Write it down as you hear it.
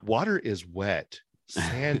Water is wet.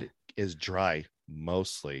 Sand is dry,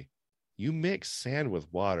 mostly. You mix sand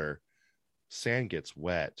with water, sand gets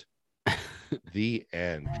wet. The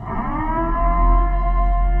end.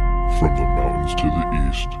 From the mountains to the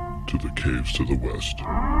east, to the caves to the west,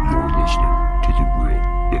 you're listening to The Real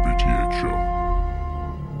WTH Show.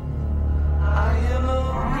 I am a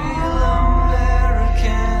real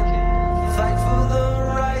American, fight for the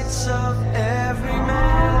rights of every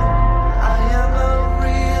man. I am a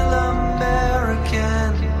real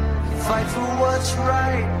American, fight for what's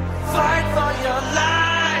right, fight for your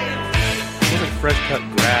life. It's like fresh cut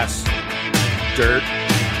grass, dirt,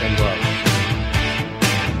 and love.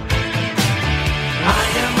 I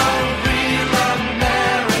am a real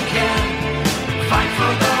American, fight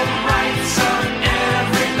for the rights of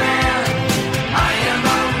every man. I am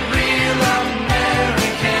a real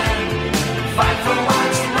American, fight for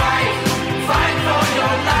what's right, fight for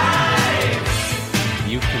your life.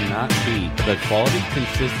 You cannot beat the quality,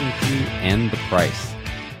 consistency, and the price.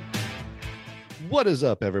 What is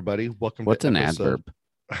up, everybody? Welcome What's to an episode...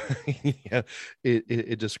 adverb? Yeah,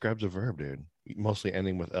 it describes a verb, dude. Mostly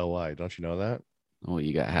ending with ly. Don't you know that? Well,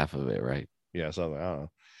 you got half of it right. Yeah, so I don't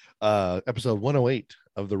know. Episode 108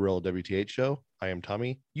 of the Real WTH Show. I am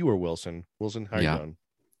Tommy. You are Wilson. Wilson, how Yeah. you doing?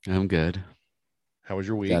 I'm good. How was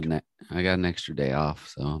your week? I got an extra day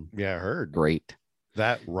off, so Yeah, I heard. great.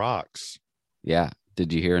 That rocks. Yeah.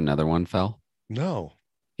 Did you hear another one fell? No.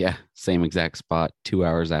 Yeah. Same exact spot 2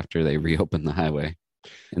 hours after they reopened the highway.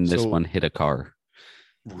 And this So- one hit a car.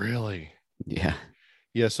 Really? Yeah.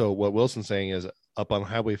 Yeah, so what Wilson's saying is up on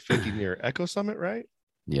Highway 50 near Echo Summit, right?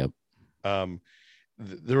 Yep.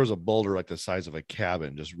 There was a boulder like the size of a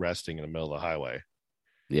cabin just resting in the middle of the highway.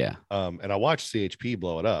 Yeah. And I watched CHP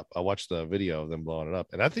blow it up. I watched the video of them blowing it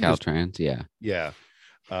up. And I think just, Caltrans. Yeah. yeah.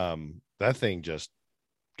 That thing just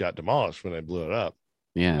got demolished when they blew it up.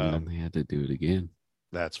 Yeah. And then they had to do it again.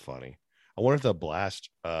 That's funny. I wonder if the blast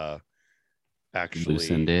actually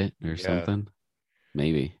Loosened it or yeah. something.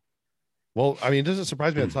 Maybe. Well, I mean, it doesn't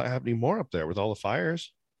surprise me it's not happening more up there with all the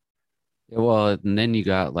fires. Well, and then you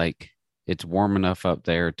got like it's warm enough up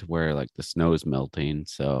there to where like the snow's melting,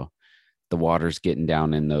 so the water's getting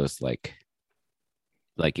down in those like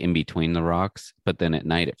in between the rocks, but then at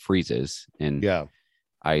night it freezes and Yeah.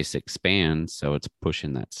 ice expands, so it's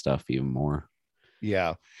pushing that stuff even more.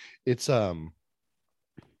 Yeah. It's I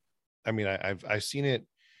mean, I've seen it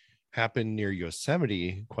happen near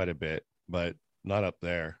Yosemite quite a bit, but not up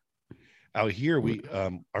there. Out here, we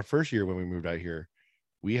our first year when we moved out here,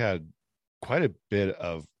 we had quite a bit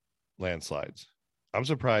of landslides. I'm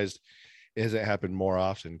surprised it hasn't happened more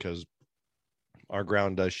often because our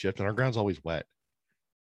ground does shift and our ground's always wet.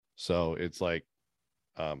 So it's like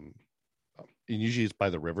and usually it's by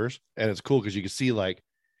the rivers, and it's cool because you can see like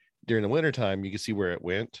during the wintertime you can see where it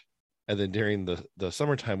went, and then during the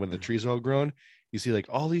summertime when the trees are all grown, you see like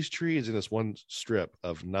all these trees in this one strip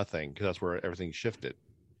of nothing because that's where everything shifted.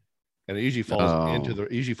 And it usually falls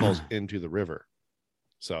into the river.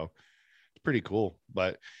 So it's pretty cool.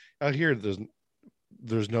 But out here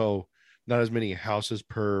there's not as many houses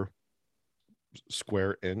per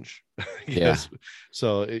square inch. Yeah.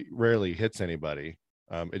 So it rarely hits anybody.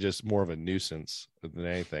 It's just more of a nuisance than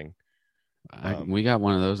anything. We got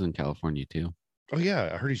one of those in California too. Oh yeah,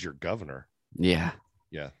 I heard he's your governor. Yeah.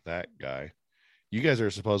 Yeah, that guy. You guys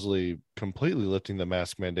are supposedly completely lifting the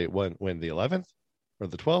mask mandate when the 11th or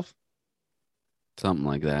the 12th? Something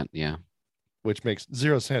like that. Yeah. Which makes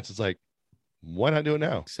zero sense. It's like, why not do it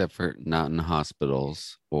now? Except for not in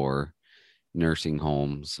hospitals or nursing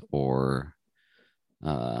homes or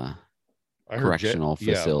I heard correctional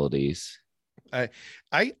facilities. I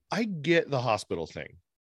get the hospital thing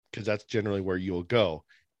because that's generally where you'll go.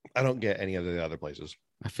 I don't get any of the other places.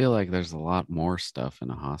 I feel like there's a lot more stuff in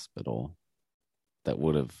a hospital that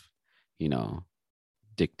would have,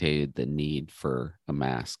 dictated the need for a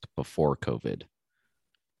mask before COVID.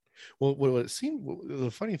 Well, what it seemed,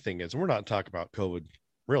 the funny thing is, and we're not talking about COVID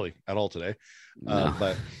really at all today, No.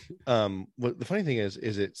 but what the funny thing is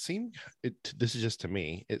it seemed, this is just to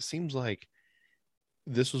me, it seems like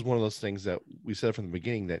this was one of those things that we said from the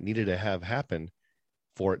beginning that needed to have happen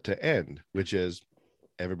for it to end, which is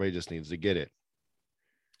everybody just needs to get it.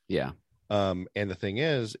 Yeah. And the thing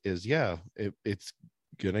is yeah, it's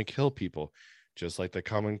gonna kill people just like the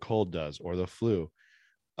common cold does or the flu.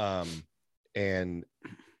 And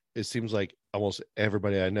it seems like almost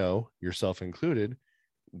everybody I know, yourself included,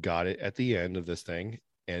 got it at the end of this thing,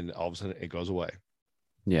 and all of a sudden it goes away.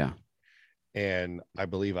 Yeah. And I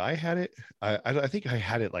believe I had it. I think I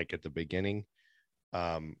had it like at the beginning.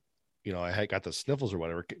 I had got the sniffles or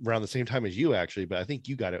whatever around the same time as you actually, but I think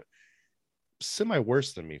you got it semi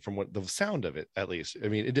worse than me from what the sound of it, at least. I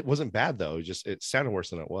mean, it wasn't bad though. It sounded worse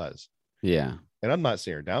than it was. Yeah. And I'm not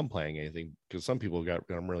saying or downplaying anything because some people got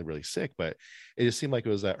really, really sick, but it just seemed like it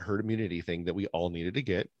was that herd immunity thing that we all needed to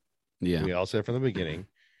get. Yeah. We all said from the beginning,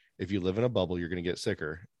 if you live in a bubble, you're going to get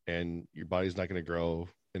sicker and your body's not going to grow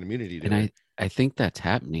an immunity to And it. I think that's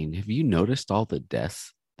happening. Have you noticed all the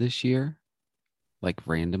deaths this year? Like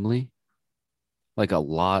randomly? Like a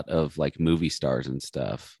lot of like movie stars and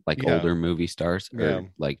stuff, like Yeah. older movie stars Yeah.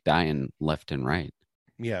 are like dying left and right.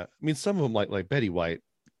 Yeah. I mean, some of them like Betty White,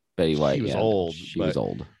 Betty White, she was yeah, old, she was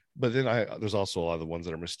old. but then there's also a lot of the ones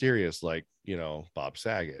that are mysterious, like, you know, Bob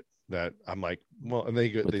Saget, that I'm like, well, and they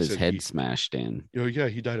With they his said head smashed in. you know, yeah,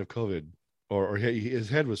 he died of COVID, or his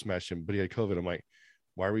head was smashed in, but he had COVID. I'm like,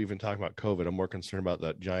 why are we even talking about COVID? I'm more concerned about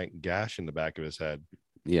that giant gash in the back of his head.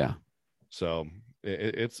 Yeah. So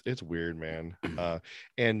it's weird, man.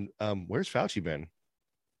 And where's Fauci been?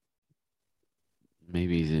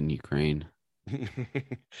 Maybe he's in Ukraine.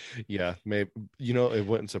 Yeah, maybe, you know, it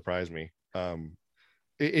wouldn't surprise me.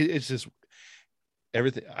 It's just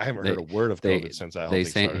everything. I haven't heard a word of COVID since that whole they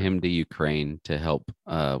thing sent started. him to Ukraine to help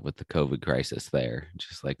with the COVID crisis there,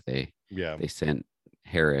 just like they sent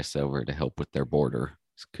Harris over to help with their border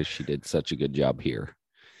because she did such a good job here.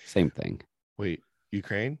 Same thing. Wait,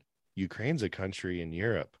 Ukraine? Ukraine's a country in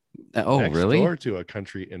Europe. Oh, next really? door to a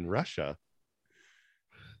country in Russia.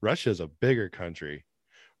 Russia's a bigger country.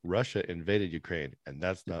 Russia invaded Ukraine, and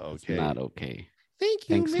that's not okay. It's not okay. Thank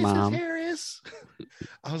you, Thanks, Mrs. Mom. Harris.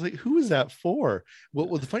 I was like, who is that for?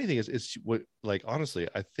 Well, the funny thing is what, like, honestly,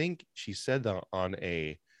 I think she said that on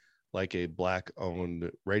a black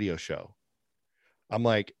owned radio show. I'm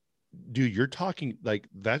like, dude, you're talking like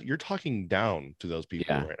that. You're talking down to those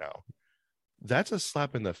people right now. That's a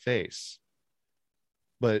slap in the face.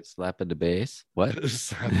 But slap in the base. What?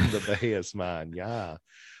 Slap in the face, man. Yeah.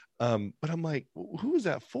 But I'm like, who is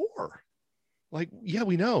that for? Like, yeah,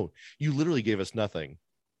 we know you literally gave us nothing.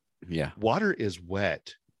 Yeah. Water is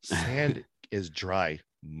wet. Sand is dry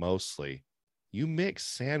mostly. You mix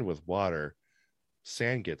sand with water,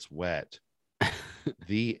 sand gets wet.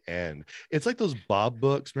 The end. It's like those Bob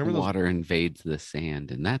books. Remember those? Water invades the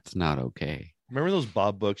sand, and that's not okay. Remember those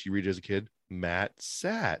Bob books you read as a kid? Matt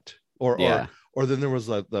sat. Or then there was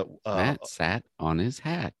the Matt sat on his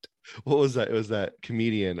hat. What was that? It was that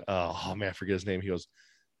comedian. Oh man, I forget his name. He goes,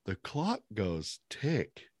 "The clock goes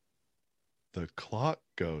tick. The clock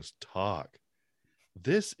goes talk.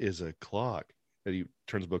 This is a clock." And he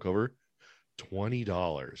turns the book over.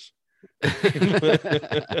 $20.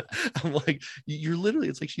 I'm like, you're literally.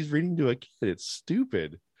 It's like she's reading to a kid. It's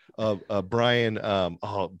stupid. Brian.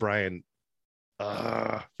 Brian.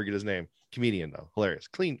 Forget his name. Comedian though, hilarious,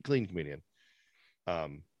 clean comedian.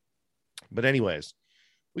 But anyways,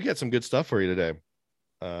 we got some good stuff for you today.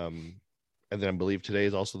 And then I believe today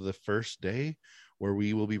is also the first day where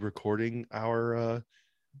we will be recording our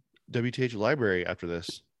WTH library after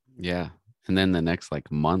this. Yeah. And then the next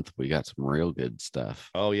month we got some real good stuff.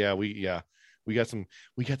 Oh yeah, we got some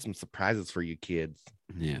surprises for you kids.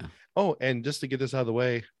 Yeah. Oh, and just to get this out of the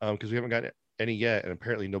way, because we haven't got any yet, and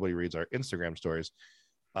apparently nobody reads our Instagram stories.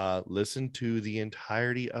 Listen to the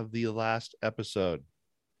entirety of the last episode.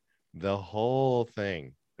 The whole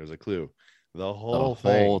thing. There's a clue. The whole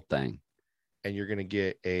thing. And you're gonna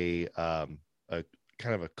get a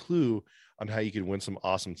kind of a clue on how you can win some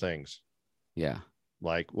awesome things. Yeah.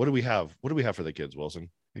 Like, what do we have? What do we have for the kids, Wilson?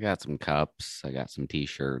 I got some cups. I got some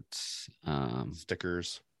t-shirts.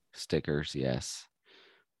 Stickers. Yes.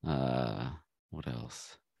 What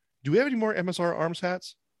else? Do we have any more MSR Arms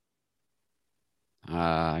hats?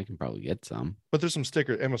 I can probably get some. But there's some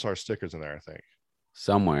MSR stickers in there, I think.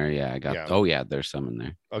 Somewhere, yeah. I got. Yeah. Oh yeah, there's some in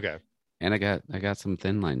there. Okay. And I got some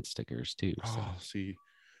thin line stickers too. So. Oh, see,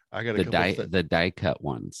 I got the die cut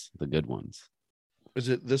ones, the good ones. Is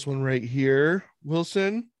it this one right here,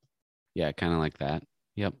 Wilson? Yeah, kind of like that.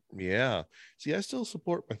 Yep. Yeah. See, I still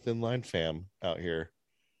support my thin line fam out here.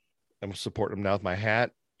 I'm supporting them now with my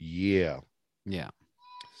hat. Yeah. Yeah.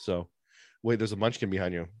 So, wait, there's a munchkin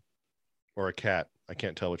behind you, or a cat. I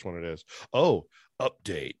can't tell which one it is. Oh,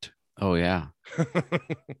 update. Oh yeah.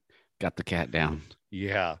 Got the cat down.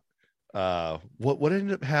 Yeah. What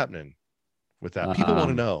ended up happening with that? People want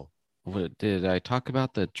to know. What did I talk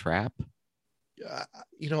about the trap?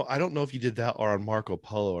 I don't know if you did that or on Marco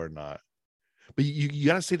Polo or not. But you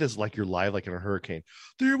got to say this like you're live, like in a hurricane.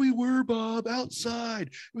 There we were, Bob, outside.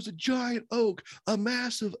 It was a giant oak, a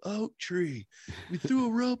massive oak tree. We threw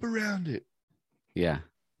a rope around it. Yeah,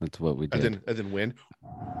 that's what we did. And then wind.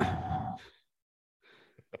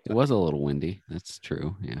 It was a little windy. That's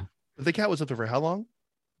true. Yeah. The cat was up there for how long?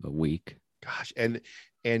 A week. Gosh. And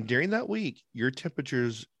And during that week, your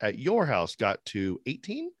temperatures at your house got to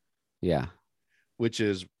 18, Yeah. which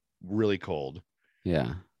is really cold.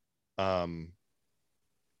 Yeah. And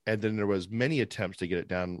then there was many attempts to get it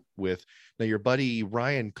down with. Now your buddy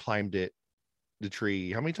Ryan climbed the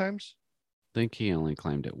tree how many times? I think he only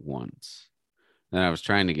climbed it once. And I was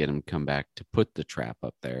trying to get him to come back to put the trap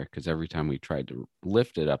up there because every time we tried to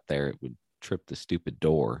lift it up there, it would trip the stupid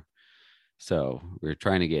door. So we were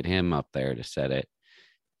trying to get him up there to set it.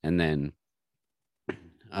 And then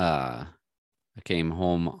I came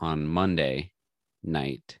home on Monday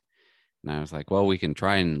night and I was like, well, we can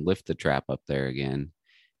try and lift the trap up there again.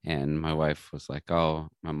 And my wife was like, oh,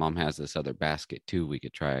 my mom has this other basket too. We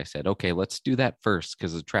could try. I said, okay, let's do that first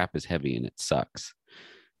because the trap is heavy and it sucks.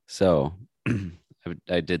 So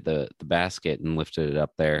I did the basket and lifted it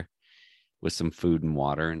up there with some food and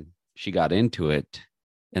water. And she got into it.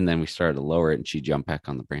 And then we started to lower it and she jumped back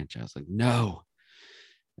on the branch. I was like, no.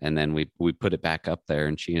 And then we put it back up there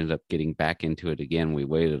and she ended up getting back into it again. We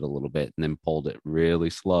waited a little bit and then pulled it really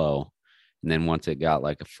slow. And then once it got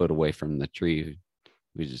like a foot away from the tree,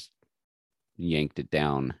 we just yanked it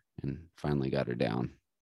down and finally got her down.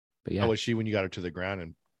 But yeah. How was she when you got her to the ground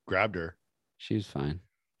and grabbed her? She was fine.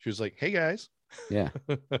 She was like, hey guys. Yeah.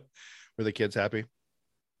 Were the kids happy?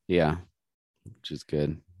 Yeah. Which is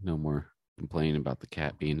good. No more complaining about the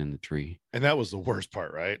cat being in the tree. And that was the worst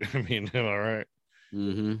part, right? I mean, all right.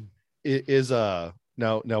 Mm-hmm. It is now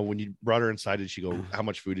when you brought her inside, did she go, how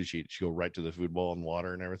much food did she eat? Did she go right to the food bowl and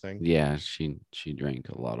water and everything? Yeah, she drank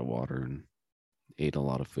a lot of water and ate a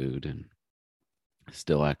lot of food and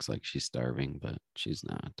still acts like she's starving, but she's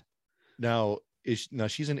not. Now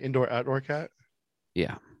she's an indoor outdoor cat?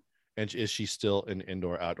 Yeah. And is she still an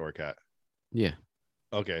indoor outdoor cat? Yeah.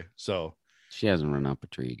 Okay. So she hasn't run up a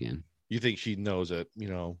tree again. You think she knows that,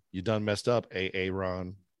 you done messed up,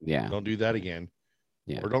 Ron. Yeah. Don't do that again.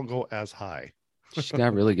 Yeah. Or don't go as high. She's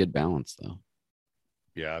got really good balance though.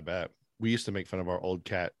 Yeah, I bet. We used to make fun of our old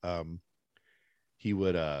cat. He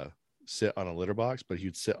would sit on a litter box, but he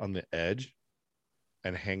would sit on the edge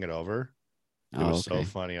and hang it over. It was so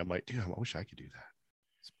funny. I'm like, dude, I wish I could do that.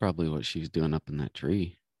 It's probably what she's doing up in that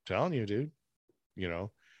tree. I'm telling you, dude.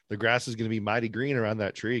 The grass is going to be mighty green around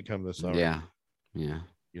that tree come this summer. Yeah. Yeah.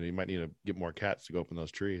 You might need to get more cats to go up in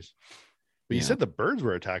those trees. But you said the birds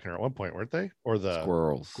were attacking her at one point, weren't they? Or the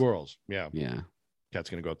squirrels. Yeah. Yeah. Cat's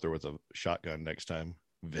going to go up there with a shotgun next time.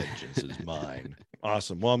 Vengeance is mine.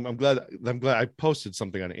 Awesome. Well, I'm glad I posted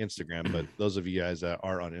something on Instagram, but those of you guys that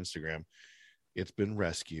are on Instagram, it's been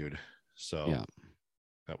rescued. So yeah,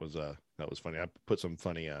 that was funny. I put some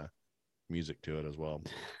funny music to it as well.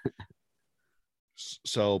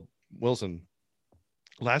 So Wilson,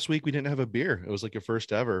 last week we didn't have a beer. It was like your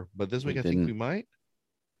first ever, but this week I think we might.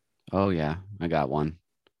 Oh yeah, I got one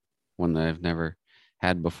that I've never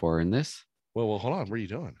had before in this. Well, hold on. What are you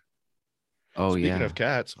doing? Oh, Speaking of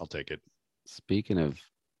cats, I'll take it. Speaking of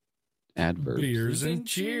adverbs. Beers and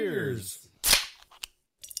cheers.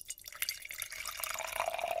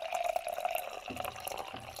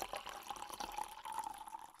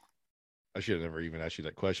 I should have never even asked you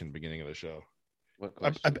that question at the beginning of the show. What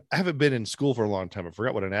question? I haven't been in school for a long time. I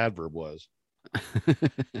forgot what an adverb was.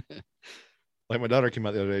 Like my daughter came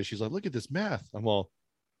out the other day. She's like, look at this math. I'm all,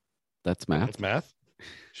 that's math? That's math?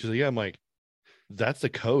 She's like, yeah. I'm like, that's the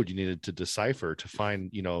code you needed to decipher to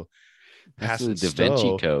find, that's the Da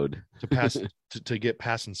Vinci code to pass to get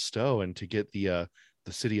Pass and Stowe and to get the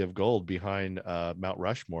city of gold behind Mount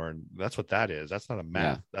Rushmore. And that's what that is. That's not a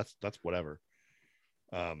math. Yeah. That's whatever.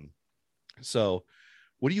 So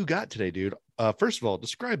what do you got today, dude? First of all,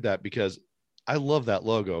 describe that because I love that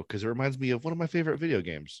logo because it reminds me of one of my favorite video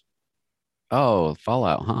games. Oh,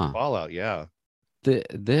 Fallout, huh? Fallout, yeah.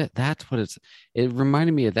 That's what it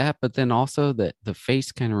reminded me of that, but then also the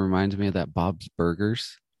face kind of reminds me of that Bob's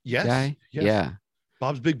Burgers guy. Yes. Yeah.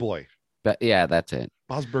 Bob's Big Boy. But yeah, that's it.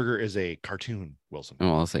 Bob's Burger is a cartoon, Wilson.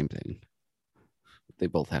 Well, same thing. They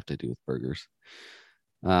both have to do with burgers.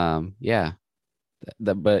 Yeah.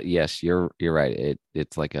 But yes, you're right.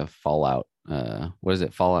 It's like a Fallout. What is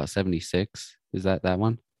it? Fallout 76? Is that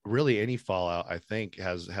one? Really, any Fallout I think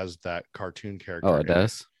has that cartoon character. Oh, it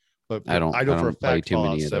does. But I know for a fact too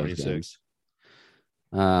Fallout many of 76.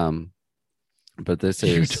 Those but this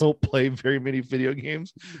you is don't play very many video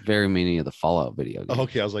games. Very many of the Fallout video games.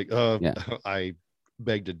 Okay, I was like, yeah. I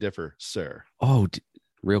beg to differ, sir. Oh,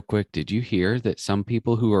 real quick, did you hear that some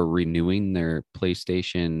people who are renewing their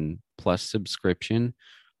PlayStation Plus subscription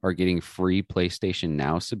are getting free PlayStation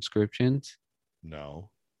Now subscriptions? No.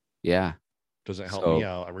 Yeah. Doesn't help me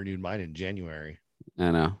out. I renewed mine in January.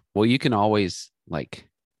 I know. Well, you can always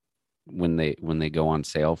when they go on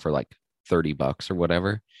sale for like $30 or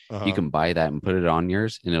whatever. You can buy that and put it on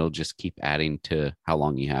yours, and it'll just keep adding to how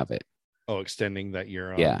long you have it. Oh, extending that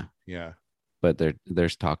year on. Yeah. Yeah. But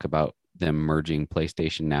there's talk about them merging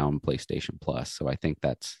PlayStation Now and PlayStation Plus. So I think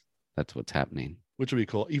that's what's happening. Which would be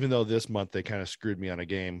cool. Even though this month they kind of screwed me on a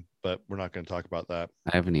game, but we're not going to talk about that.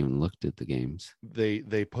 I haven't even looked at the games.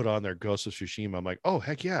 They put on their Ghost of Tsushima. I'm like, oh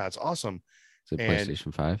heck yeah, it's awesome. Is it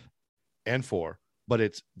PlayStation 5 and 4? But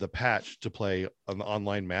it's the patch to play on the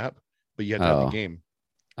online map, but you have to have the game.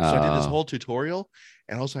 So I did this whole tutorial,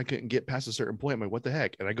 and also I couldn't get past a certain point. I'm like, what the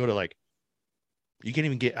heck? And I go to like, you can't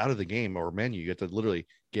even get out of the game or menu. You have to literally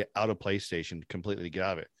get out of PlayStation completely to get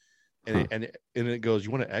out of it. And and it goes,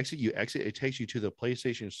 you want to exit? You exit. It takes you to the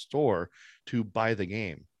PlayStation store to buy the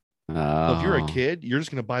game. So if you're a kid, you're just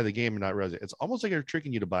going to buy the game and not realize it. It's almost like they're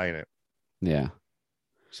tricking you to buying it. Yeah.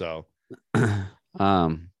 So,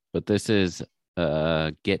 but this is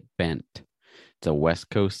Get Bent. It's a West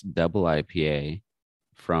Coast double IPA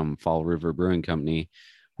from Fall River Brewing Company,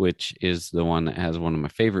 which is the one that has one of my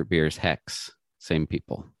favorite beers, Hex. Same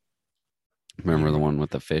people. Remember the one with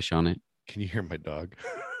the fish on it? Can you hear my dog?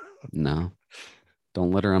 No.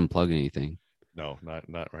 Don't let her unplug anything. No, not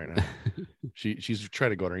right now. She's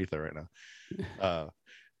trying to go underneath there right now.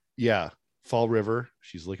 Yeah, Fall River.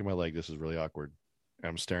 She's licking my leg. This is really awkward.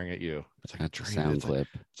 I'm staring at you. It's like That's a a dream. sound clip.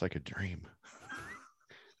 It's like a dream.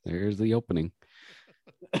 There's the opening.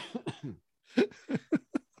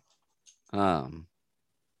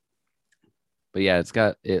 But yeah, it's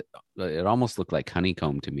got it. It almost looked like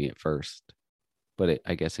honeycomb to me at first, but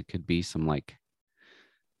I guess it could be some like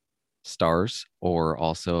stars or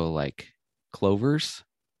also like clovers.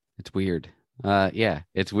 It's weird. Yeah,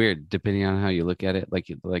 it's weird depending on how you look at it. Like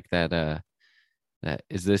that. That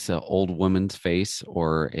is this an old woman's face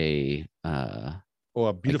or a a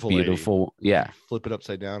beautiful, like beautiful, lady. Yeah. Flip it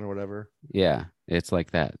upside down or whatever. Yeah, it's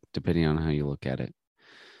like that depending on how you look at it.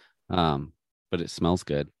 But it smells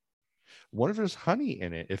good. Wonder if there's honey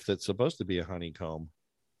in it, if it's supposed to be a honeycomb.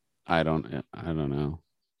 I don't know.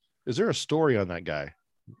 Is there a story on that guy?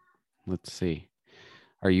 Let's see.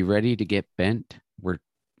 Are you ready to get bent?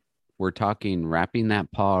 We're talking wrapping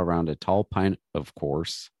that paw around a tall pine, of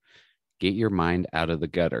course. Get your mind out of the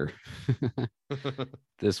gutter.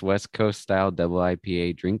 This West Coast style double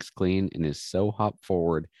IPA drinks clean and is so hop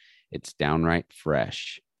forward, it's downright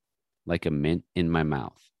fresh, like a mint in my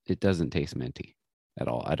mouth. It doesn't taste minty at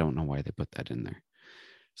all. I don't know why they put that in there.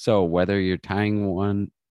 So whether you're tying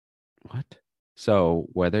one on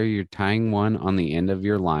the end of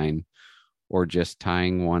your line or just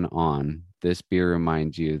tying one on, this beer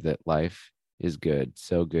reminds you that life is good,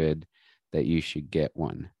 so good that you should get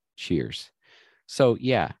one. Cheers. So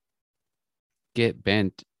yeah, get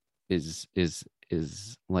bent is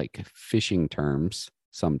like fishing terms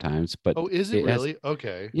sometimes, but is it really?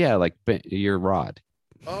 Okay. Yeah, like your rod.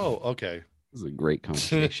 Oh, okay. This is a great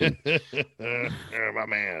conversation. My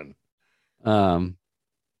man.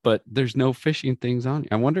 But there's no fishing things on.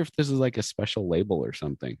 I wonder if this is like a special label or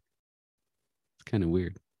something. It's kind of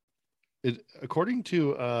weird. According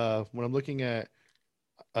to when I'm looking at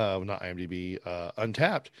not IMDb,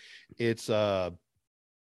 Untapped, it's all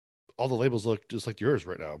the labels look just like yours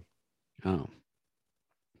right now. Oh,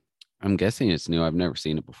 I'm guessing it's new. I've never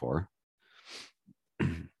seen it before.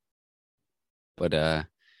 But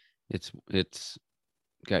it's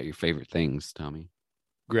got your favorite things, Tommy.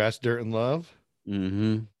 Grass, dirt, and love.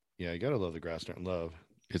 Mm-hmm. Yeah, you gotta love the grass, dirt, and love.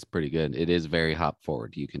 It's pretty good. It is very hop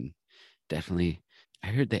forward. You can definitely. I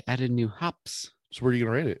heard they added new hops. So where are you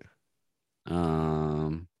gonna rate it?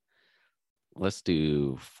 Let's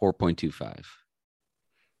do 4.25.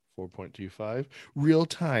 4.25. Real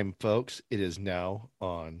time, folks. It is now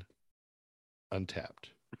on Untapped.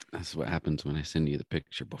 That's what happens when I send you the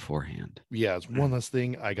picture beforehand. Yeah, it's one less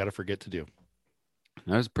thing I gotta forget to do.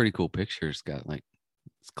 That was a pretty cool picture. It's got like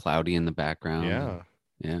it's cloudy in the background. Yeah.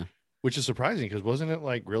 Yeah. Which is surprising because wasn't it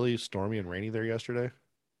like really stormy and rainy there yesterday?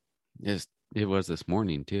 Yes, it was this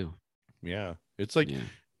morning too. Yeah. It's like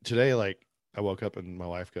today, like I woke up and my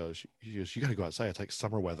wife goes, she goes, you got to go outside. It's like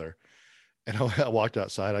summer weather. And I walked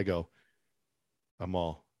outside. I go,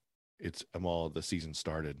 the season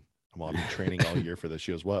started. I've been training all year for this.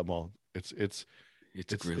 She goes, what? It's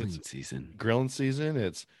grilling season. Grilling season.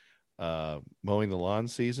 It's mowing the lawn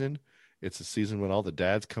season. It's a season when all the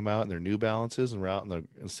dads come out in their New Balances and we're out in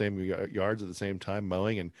the same yards at the same time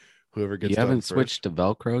mowing, and whoever gets. You haven't switched to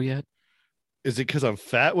Velcro yet? Is it because I'm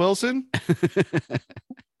fat, Wilson?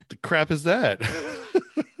 The crap is that?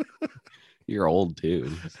 You're old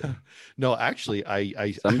too. So. No, actually,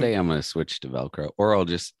 I someday I'm gonna switch to Velcro, or I'll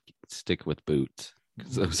just stick with boots.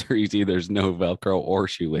 Those are easy. There's no Velcro or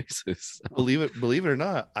shoelaces. So. Believe it or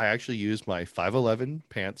not, I actually used my 511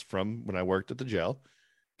 pants from when I worked at the jail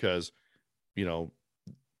because, you know,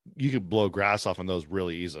 you could blow grass off on those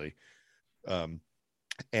really easily.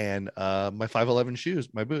 And my 511 shoes,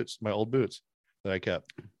 my boots, my old boots that I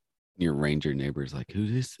kept. Your ranger neighbor's like, who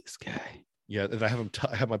is this guy? Yeah, and I have them.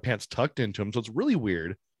 I have my pants tucked into them, so it's really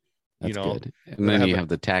weird. That's you know, good. And then you have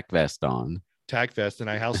the tack vest on. Tack vest, and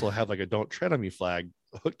I also have like a "Don't Tread on Me" flag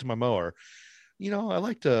hooked to my mower. I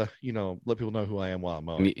like to, let people know who I am while I'm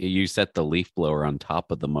mowing. You set the leaf blower on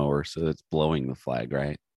top of the mower, so it's blowing the flag,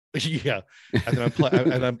 right? Yeah, and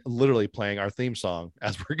then I'm literally playing our theme song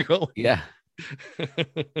as we're going. Yeah.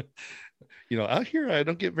 Out here I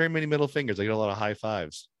don't get very many middle fingers. I get a lot of high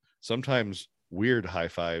fives. Sometimes weird high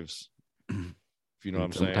fives. If you know what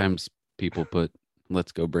I'm saying. Sometimes people put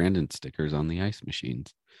 "Let's Go Brandon" stickers on the ice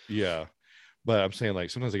machines. Yeah, but I'm saying, like,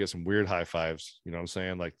 sometimes I get some weird high fives. You know what I'm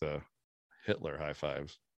saying? Like the Hitler high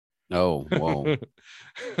fives. Oh, whoa.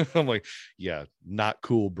 I'm like, yeah, not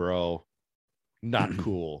cool, bro. Not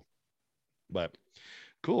cool. But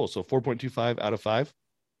cool. So 4.25 out of 5.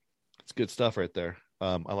 It's good stuff right there.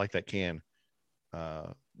 I like that can.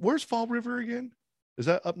 Where's Fall River again? Is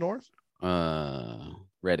that up north?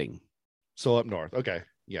 Reading. So up north. Okay.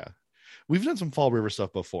 Yeah. We've done some Fall River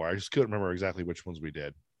stuff before. I just couldn't remember exactly which ones we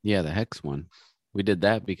did. Yeah, the Hex one. We did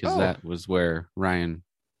that because that was where Ryan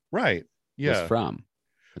was from.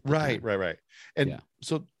 Right. And yeah.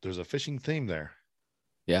 So there's a fishing theme there.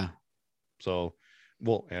 Yeah. So,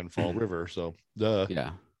 and Fall River. So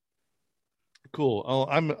yeah. Cool. Oh,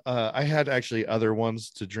 I had actually other ones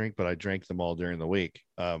to drink, but I drank them all during the week.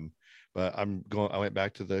 But I went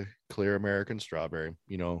back to the clear American strawberry.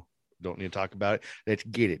 Don't need to talk about it. Let's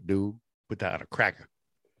get it, dude. Put that on a cracker.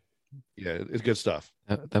 Yeah, it's good stuff.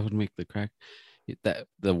 That would make the crack. That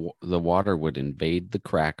the water would invade the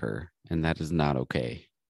cracker, and that is not okay.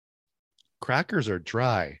 Crackers are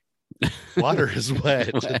dry. Water is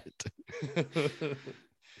wet.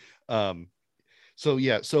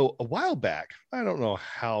 So a while back, I don't know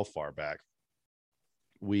how far back,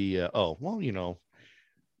 it's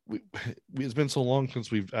been so long since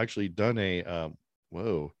we've actually done a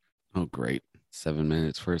whoa. Oh, great. 7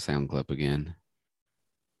 minutes for a sound clip again.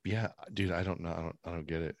 Yeah, dude, I don't know. I don't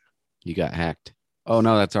get it. You got hacked. Oh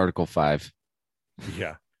no, that's Article 5.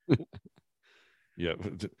 Yeah. Yeah.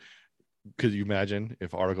 Could you imagine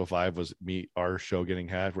if Article 5 was our show getting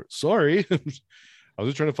hacked? Sorry. I was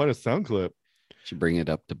just trying to find a sound clip. Should bring it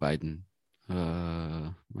up to Biden.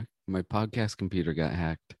 My podcast computer got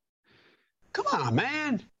hacked. Come on,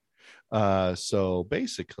 man. So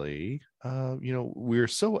basically, we're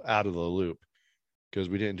so out of the loop because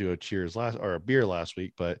we didn't do a beer last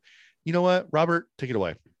week. But you know what, Robert, take it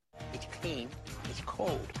away. It's clean, it's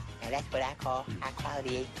cold, and that's what I call high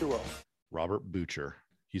quality H2O. Robert Butcher.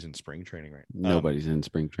 He's in spring training right now. Nobody's in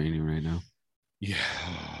spring training right now. Yeah.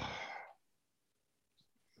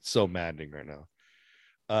 So maddening right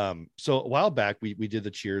now. So a while back we did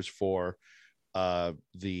the cheers for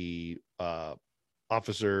the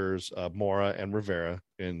officers Mora and Rivera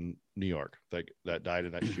in New York that died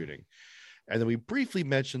in that shooting. And then we briefly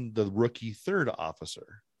mentioned the rookie third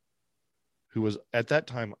officer who was at that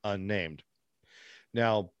time unnamed.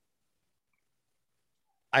 Now,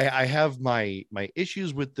 I have my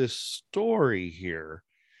issues with this story here.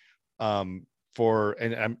 I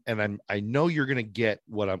know you're going to get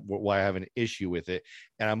why I have an issue with it.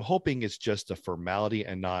 And I'm hoping it's just a formality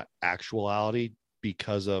and not actuality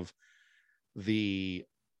because of the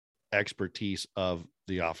expertise of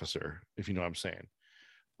the officer, if you know what I'm saying.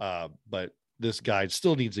 But this guy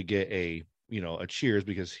still needs to get a cheers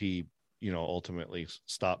because he, ultimately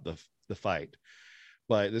stopped the fight.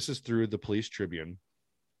 But this is through the Police Tribune.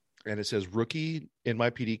 And it says rookie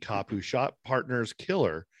NYPD cop who shot partner's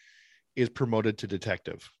killer is promoted to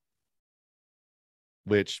detective,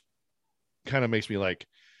 which kind of makes me like,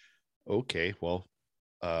 okay, well,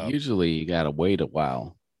 usually you got to wait a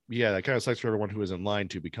while. Yeah, that kind of sucks for everyone who is in line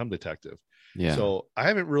to become detective. Yeah. So I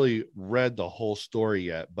haven't really read the whole story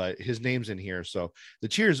yet, but his name's in here. So the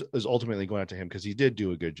cheers is ultimately going out to him because he did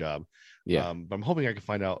do a good job. Yeah. But I'm hoping I can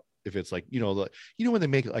find out if it's like, when they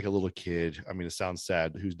make it like a little kid, I mean, it sounds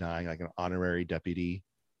sad, who's dying, like an honorary deputy.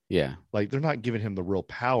 Yeah. Like they're not giving him the real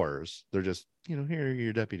powers. They're just, here, you're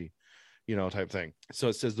your deputy, type thing. So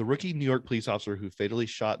it says the rookie New York police officer who fatally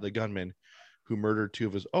shot the gunman who murdered two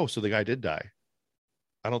of his. Oh, so the guy did die.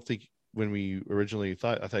 I don't think when we originally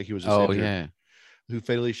I thought he was just injured. Yeah. Who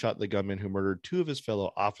fatally shot the gunman who murdered two of his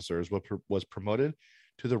fellow officers was promoted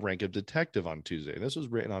to the rank of detective on Tuesday. This was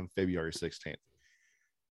written on February 16th.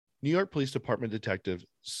 New York Police Department Detective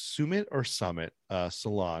Sumit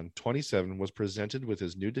Salon, 27, was presented with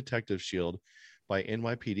his new detective shield by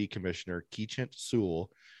NYPD Commissioner Keechant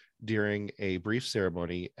Sewell during a brief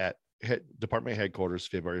ceremony at department headquarters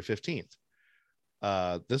February 15th.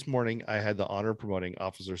 This morning, I had the honor of promoting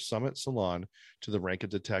Officer Sumit Salon to the rank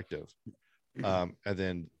of detective. And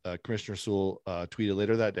then Commissioner Sewell tweeted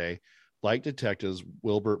later that day, like detectives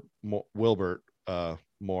Wilbert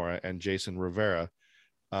Mora and Jason Rivera.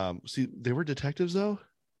 See, they were detectives though.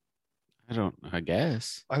 I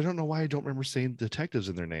guess. I don't know why I don't remember saying detectives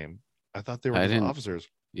in their name. I thought they were just officers.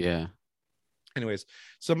 Yeah. Anyways,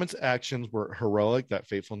 Summit's actions were heroic that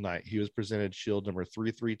fateful night. He was presented shield number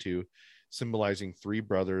 332, symbolizing three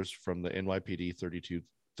brothers from the NYPD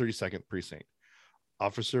 32nd precinct.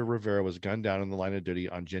 Officer Rivera was gunned down in the line of duty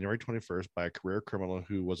on January 21st by a career criminal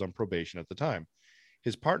who was on probation at the time.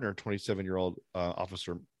 His partner, 27-year-old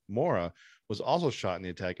Officer Mora, was also shot in the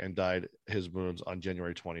attack and died his wounds on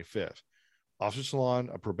January 25th. Officer Salon,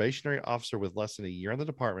 a probationary officer with less than a year in the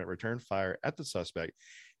department, returned fire at the suspect,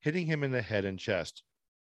 hitting him in the head and chest.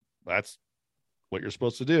 That's what you're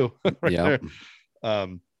supposed to do. There.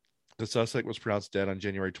 The suspect was pronounced dead on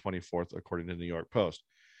January 24th, according to the New York Post.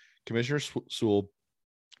 Commissioner Sewell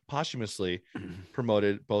posthumously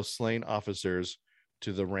promoted both slain officers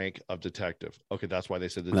to the rank of detective. Okay, that's why they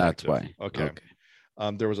said detective. That's why. Okay.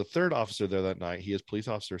 There was a third officer there that night. He is police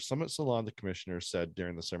officer Sumit Salon, the commissioner said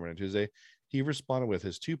during the ceremony on Tuesday. He responded with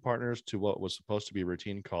his two partners to what was supposed to be a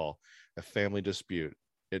routine call, a family dispute.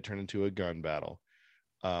 It turned into a gun battle.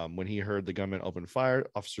 When he heard the gunman open fire,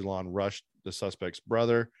 Officer Salon rushed the suspect's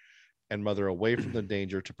brother and mother away from the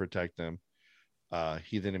danger to protect them.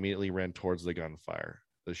 He then immediately ran towards the gunfire.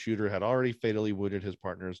 The shooter had already fatally wounded his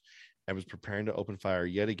partners and was preparing to open fire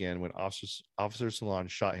yet again when Officer Salon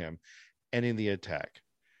shot him, ending the attack.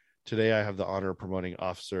 Today, I have the honor of promoting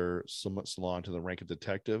Officer Salon to the rank of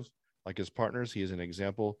detective. Like his partners, he is an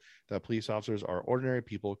example that police officers are ordinary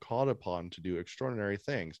people called upon to do extraordinary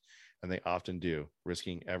things, and they often do,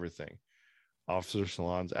 risking everything. Officer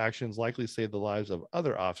Salon's actions likely saved the lives of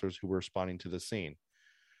other officers who were responding to the scene.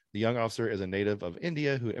 The young officer is a native of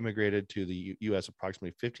India who immigrated to the U.S.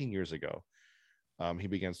 approximately 15 years ago. He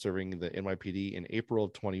began serving the NYPD in April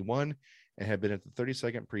of 21 and had been at the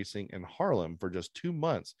 32nd precinct in Harlem for just 2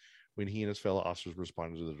 months when he and his fellow officers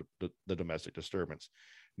responded to the domestic disturbance.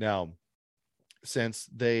 Now, since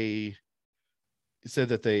they said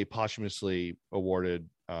that they posthumously awarded,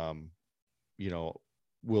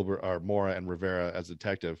 Wilbur or Mora and Rivera as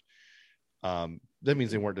detective, that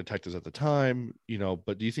means they weren't detectives at the time,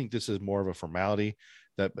 but do you think this is more of a formality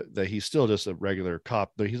that he's still just a regular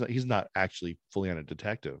cop, but he's not actually fully on a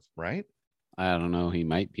detective, right? I don't know. He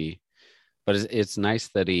might be, but it's nice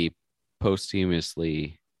that he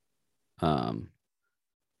posthumously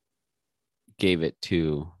gave it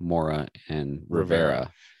to Mora and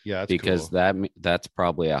Rivera. Yeah, because cool. that's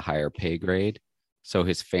probably a higher pay grade, so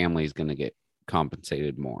his family's going to get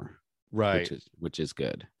compensated more, right? Which is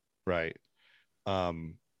good, right?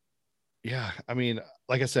 Yeah, I mean,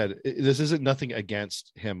 like I said, this isn't nothing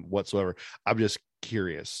against him whatsoever. I'm just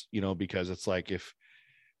curious, because it's like if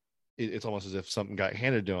it's almost as if something got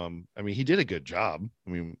handed to him. I mean, he did a good job. I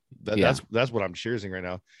mean, that's what I'm cheersing right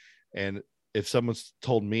now. And if someone's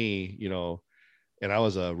told me, and I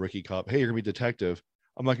was a rookie cop, hey, you're gonna be detective,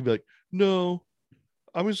 I'm not gonna be like, no,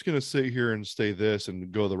 I'm just gonna sit here and stay this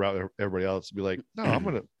and go the route of everybody else and be like, no, I'm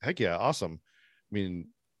gonna, heck yeah, awesome. I mean,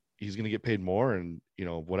 he's gonna get paid more and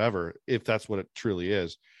whatever, if that's what it truly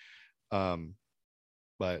is.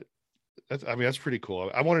 But that's pretty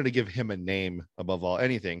cool. I wanted to give him a name above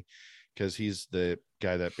anything because he's the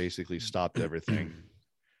guy that basically stopped everything.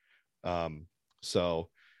 So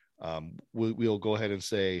we'll go ahead and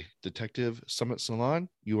say, Detective Sumit Salon,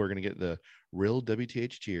 you are going to get the real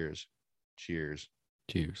WTH cheers. Cheers.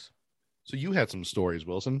 So you had some stories,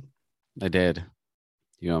 Wilson. I did.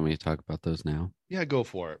 You want me to talk about those now? Yeah, go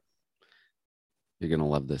for it. You're going to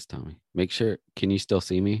love this, Tommy. Make sure, can you still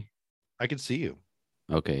see me? I can see you.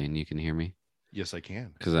 Okay, and you can hear me? Yes, I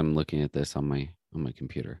can. Because I'm looking at this on my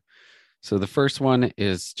computer. So the first one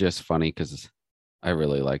is just funny because I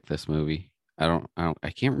really like this movie.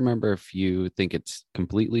 I can't remember if you think it's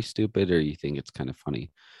completely stupid or you think it's kind of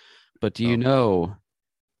funny. But do you know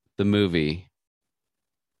the movie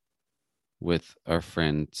with our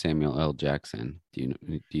friend Samuel L. Jackson? Do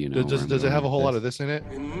you know? Does it have a whole lot of this in it?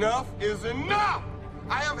 Enough is enough.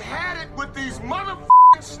 I have had it with these motherfucking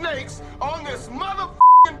snakes on this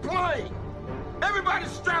motherfucking plane. Everybody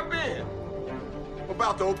strap in. I'm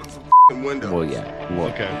about to open some windows. Well, yeah. Well,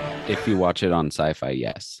 okay. If you watch it on Sci-Fi,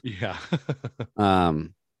 yes. Yeah.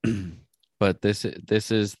 but this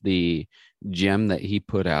is the gem that he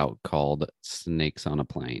put out called Snakes on a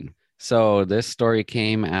Plane. So this story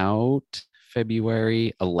came out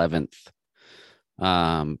February 11th.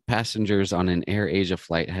 Passengers on an Air Asia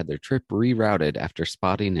flight had their trip rerouted after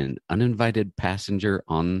spotting an uninvited passenger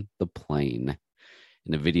on the plane.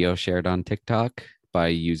 In a video shared on TikTok by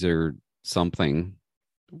user something,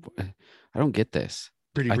 I don't get this.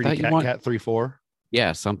 Pretty I pretty thought you cat want- cat 3-4.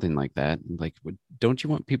 Yeah, something like that. Like, don't you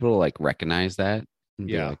want people to like recognize that and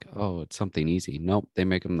be Yeah. like, oh, it's something easy? Nope, they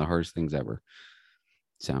make them the hardest things ever.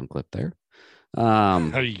 Sound clip there.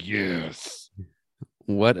 Yes.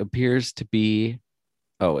 What appears to be,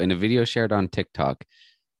 in a video shared on TikTok,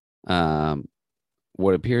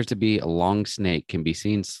 what appears to be a long snake can be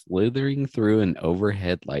seen slithering through an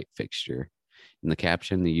overhead light fixture. In the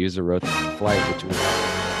caption, the user wrote that the flight,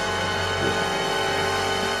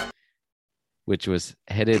 which was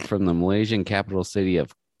headed from the Malaysian capital city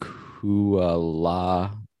of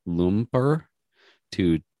Kuala Lumpur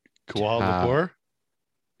to Kuala Lumpur.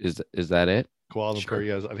 Is that it? Kuala Lumpur, Sure.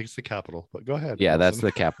 yes. I think it's the capital, but go ahead. Yeah, that's Wilson.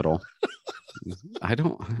 the capital. I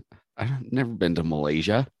don't never been to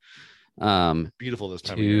Malaysia. Beautiful this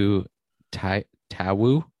time of year. To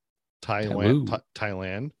Tawu.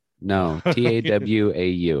 Thailand. No,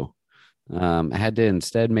 Tawau. Had to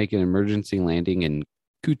instead make an emergency landing in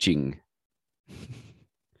Kuching.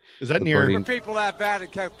 Is that According- near? People that bad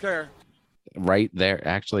and kept care. Right there.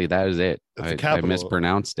 Actually, that is it. That's the I capital.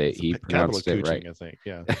 mispronounced it. It's the He capital of pronounced it Kuching, right. I think.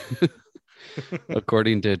 Yeah.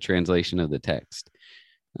 According to translation of the text.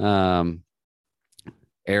 Air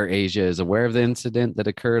Asia is aware of the incident that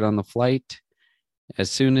occurred on the flight. As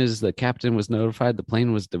soon as the captain was notified, the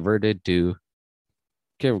plane was diverted to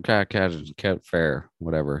fair,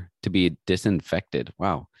 whatever, to be disinfected.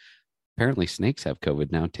 Wow. Apparently snakes have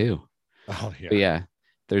COVID now too. Oh yeah. But yeah,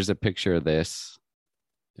 there's a picture of this.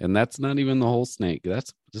 And that's not even the whole snake.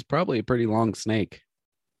 That's probably a pretty long snake.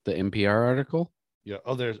 The NPR article. Yeah.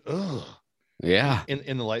 Oh, there's Yeah.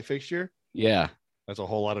 in the light fixture. Yeah. That's a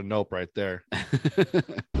whole lot of nope right there.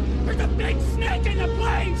 There's a big snake in the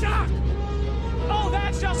plane, Doc! Oh,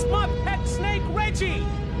 that's just my pet snake, Reggie!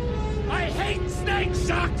 I hate snakes,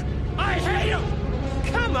 Doc! I hate them!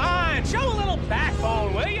 Come on, show a little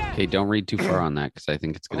backbone, will ya? Okay, don't read too far on that because I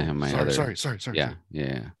think it's gonna have my other. Sorry. Yeah.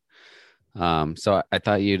 So I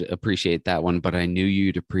thought you'd appreciate that one, but I knew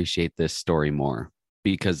you'd appreciate this story more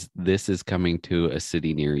because this is coming to a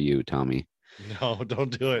city near you, Tommy. No,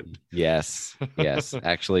 don't do it. Yes.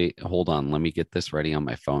 Actually, hold on. Let me get this ready on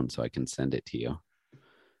my phone so I can send it to you.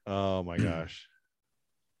 Oh my gosh.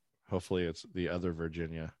 Hopefully it's the other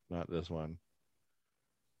Virginia, not this one.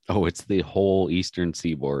 Oh, it's the whole eastern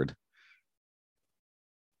seaboard.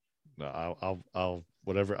 No, I'll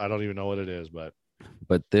whatever. I don't even know what it is, but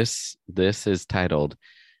this is titled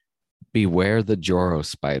 "Beware the Joro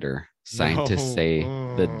Spider." Scientists No. say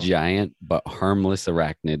the giant but harmless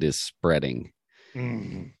arachnid is spreading.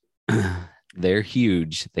 Mm. They're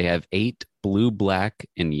huge. They have 8 blue, black,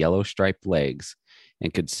 and yellow striped legs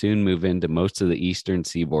and could soon move into most of the eastern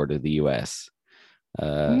seaboard of the U.S.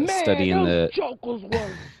 Studying the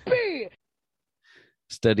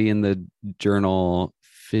journal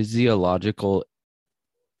Physiological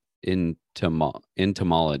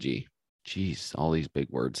Entomology. Jeez, all these big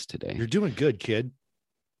words today. You're doing good, kid.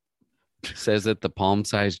 Says that the palm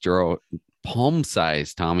size, Tommy.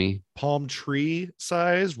 Palm tree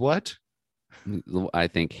size. What? I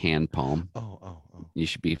think hand palm. Oh. You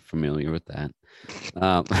should be familiar with that.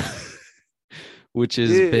 Which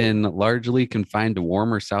has been largely confined to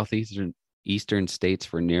warmer southeastern states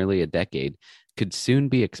for nearly a decade, could soon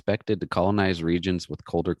be expected to colonize regions with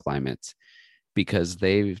colder climates because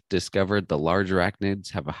they've discovered the large arachnids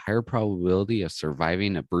have a higher probability of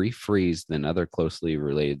surviving a brief freeze than other closely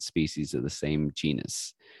related species of the same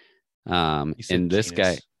genus. You said And this penis.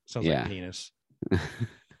 guy, Sounds yeah. like penis.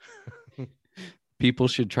 People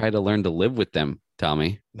should try to learn to live with them,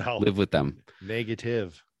 Tommy. No. Live with them.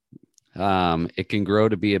 Negative. It can grow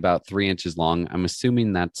to be about 3 inches long. I'm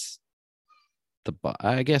assuming that's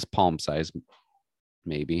I guess palm size,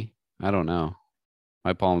 maybe. I don't know.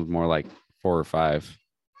 My palm's more like 4 or 5,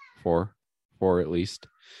 4 at least.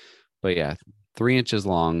 But yeah, 3 inches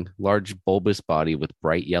long, large bulbous body with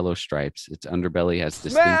bright yellow stripes. Its underbelly has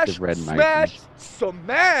distinctive red markings.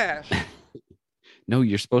 Smash! No,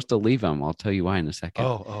 you're supposed to leave them. I'll tell you why in a second.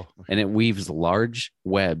 Oh. And it weaves large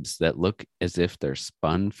webs that look as if they're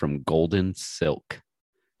spun from golden silk.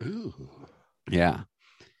 Ooh. Yeah.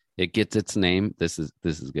 It gets its name. This is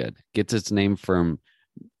good. Gets its name from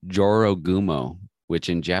Jorogumo, which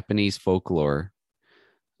in Japanese folklore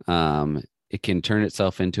It can turn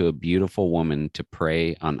itself into a beautiful woman to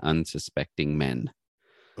prey on unsuspecting men.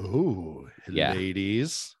 Ooh, Yeah.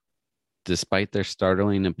 ladies. Despite their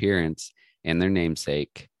startling appearance and their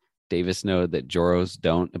namesake, Davis noted that Joros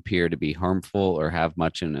don't appear to be harmful or have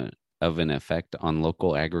much of an effect on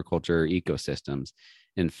local agriculture ecosystems.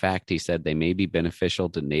 In fact, he said they may be beneficial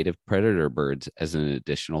to native predator birds as an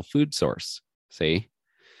additional food source. See?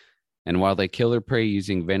 And while they kill their prey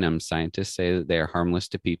using venom, scientists say that they are harmless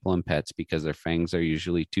to people and pets because their fangs are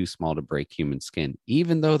usually too small to break human skin,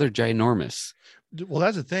 even though they're ginormous. Well,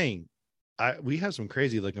 that's the thing. We have some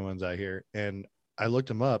crazy looking ones out here, and I looked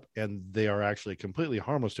them up, and they are actually completely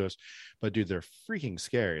harmless to us. But dude, they're freaking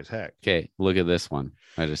scary as heck. Okay, look at this one.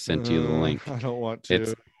 I just sent you the link. I don't want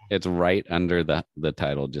to. It's right under the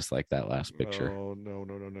title, just like that last picture. Oh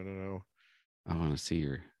no. I want to see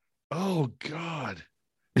your. Oh God.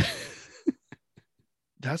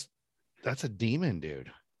 That's a demon,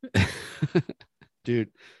 dude. Dude,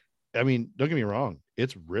 I mean, don't get me wrong.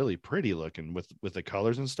 It's really pretty looking with the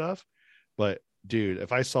colors and stuff. But dude,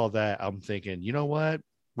 if I saw that, I'm thinking, you know what?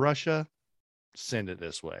 Russia, send it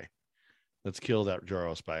this way. Let's kill that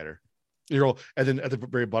Joro spider. And then at the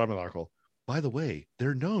very bottom of the article, by the way,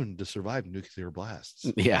 they're known to survive nuclear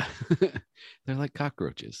blasts. Yeah. They're like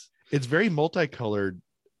cockroaches. It's very multicolored,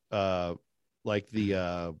 like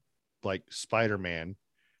the like Spider-Man.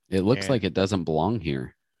 It looks like it doesn't belong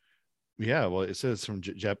here. Yeah, well, it says from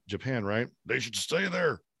Japan, right? They should stay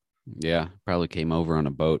there. Yeah, probably came over on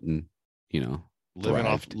a boat and, living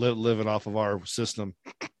thrived. off of our system.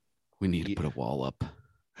 We need to put a wall up.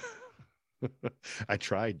 I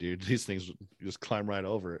tried, dude. These things just climb right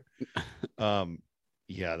over it.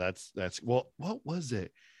 Yeah, that's well, what was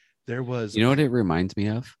it? There was, what it reminds me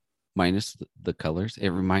of? Minus the colors, it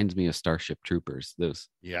reminds me of Starship Troopers. Those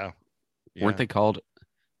weren't they called?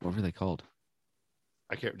 What were they called?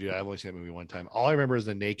 I can't do. I've only seen that movie one time. All I remember is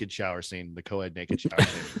the naked shower scene, the co-ed naked shower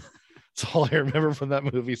scene. That's all I remember from that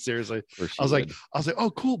movie. Seriously, I was like, oh,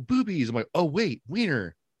 cool boobies. I'm like, oh wait,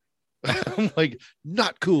 wiener. I'm like,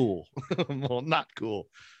 not cool. Well, not cool.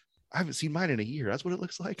 I haven't seen mine in a year. That's what it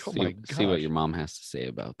looks like. Oh my god. See what your mom has to say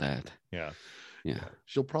about that. Yeah.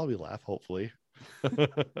 She'll probably laugh. Hopefully.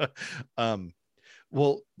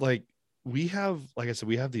 Well, like we have, like I said,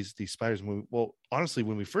 we have these spiders. Well, honestly,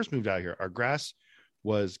 when we first moved out here, our grass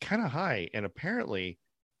was kind of high, and apparently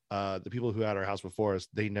the people who had our house before us,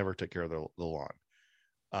 they never took care of the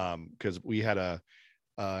lawn, because we had a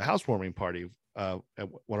housewarming party at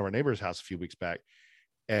one of our neighbors' house a few weeks back,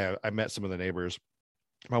 and I met some of the neighbors.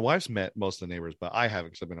 My wife's met most of the neighbors, but I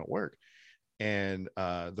haven't because I've been at work. And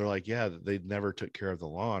they're like, yeah, they never took care of the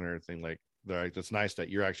lawn or anything. Like, they're like, that's nice that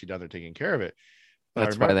you're actually down there taking care of it. But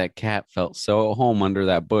that's why that cat felt so at home under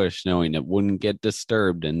that bush, knowing it wouldn't get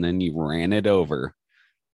disturbed, and then you ran it over.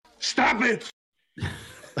 Stop it.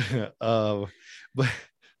 But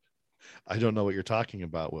I don't know what you're talking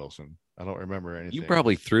about, Wilson. I don't remember anything. You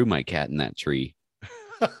probably threw my cat in that tree.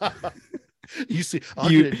 You see,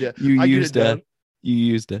 you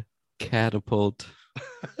used a catapult.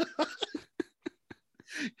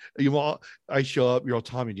 I show up, you're all,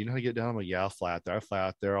 Tommy, do you know how to get down? I'm like, yeah, I'll fly out there. I fly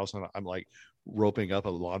out there. All of a sudden, I'm like roping up a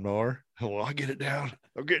lawnmower. Well, I'll get it down.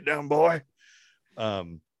 I'll get it down, boy.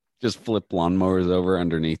 Just flip lawnmowers over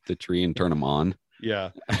underneath the tree and turn them on.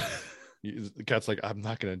 Yeah. The cat's like, I'm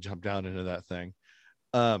not going to jump down into that thing.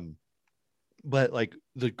 But like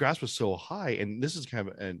the grass was so high, and this is kind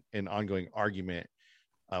of an ongoing argument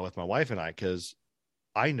with my wife and I, because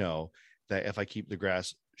I know that if I keep the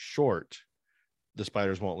grass short, the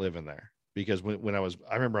spiders won't live in there. Because when I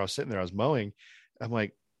remember I was sitting there, I was mowing. I'm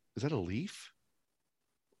like, is that a leaf?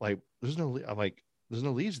 Like, there's no, I'm like, there's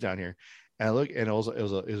no leaves down here. And I look, and it was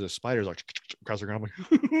a spider like across the ground. I'm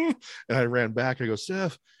like, and I ran back and I go,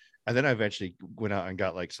 Steph. And then I eventually went out and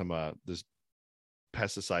got like some this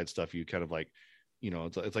pesticide stuff. You kind of like,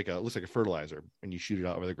 it's like looks like a fertilizer, and you shoot it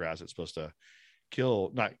out over the grass. It's supposed to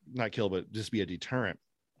kill, not kill, but just be a deterrent.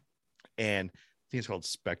 And I think it's called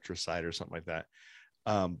Spectracide or something like that.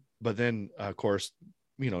 But then of course,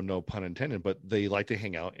 no pun intended, but they like to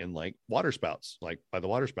hang out in like water spouts, like by the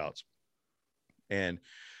water spouts. And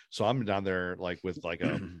so I'm down there like with like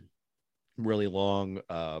a really long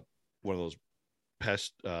one of those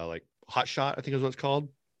pest like hot shot, I think is what it's called,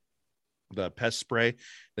 the pest spray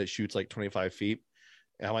that shoots like 25 feet.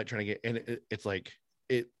 And I'm like trying to get, and it's like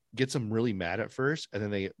it gets them really mad at first, and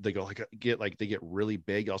then they go they get really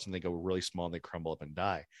big, also, and they go really small and they crumble up and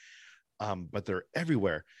die. But they're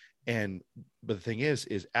everywhere. But the thing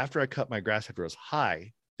is after I cut my grass, after it was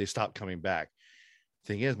high, they stopped coming back.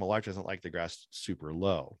 Thing is, my wife doesn't like the grass super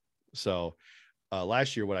low. So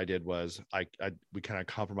last year what I did was we kind of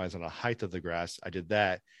compromised on the height of the grass. I did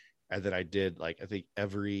that, and then I did like I think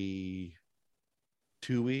every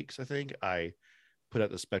 2 weeks I think I put out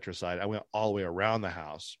the Spectracide. I went all the way around the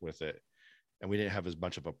house with it, and we didn't have as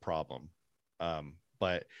much of a problem.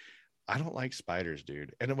 But I don't like spiders,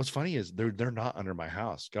 dude. And what's funny is they're not under my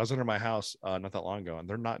house. I was under my house not that long ago, and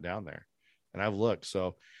they're not down there. And I've looked.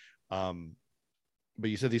 So, but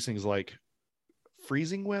you said these things like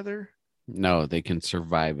freezing weather. No, they can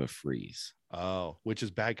survive a freeze. Oh, which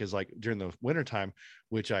is bad because like during the wintertime,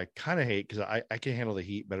 which I kind of hate because I can handle the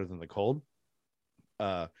heat better than the cold.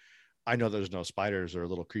 I know there's no spiders or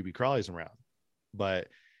little creepy crawlies around, but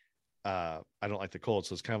I don't like the cold.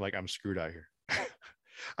 So it's kind of like I'm screwed out here.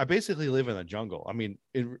 I basically live in a jungle. I mean,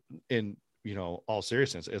 in all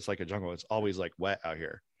seriousness, it's like a jungle. It's always like wet out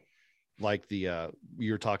here. Like you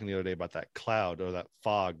were talking the other day about that cloud or that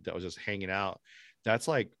fog that was just hanging out. That's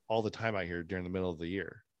like all the time out here during the middle of the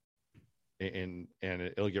year. And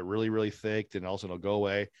it'll get really, really thick. Then also it'll go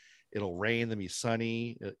away. It'll rain, then be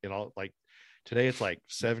sunny. It'll like today it's like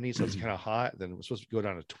 70, so it's kind of hot. Then we're supposed to go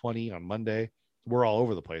down to 20 on Monday. We're all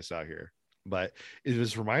over the place out here. But it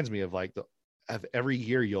just reminds me of like every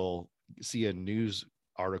year you'll see a news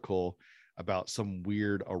article about some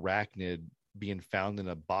weird arachnid being found in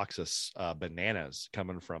a box of bananas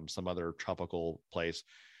coming from some other tropical place.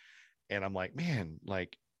 And I'm like, man,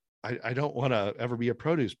 like I don't want to ever be a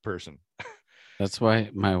produce person. That's why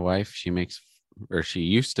my wife, she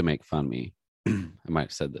used to make fun of me. I might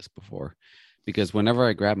have said this before, because whenever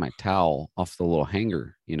I grab my towel off the little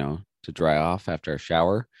hanger, to dry off after a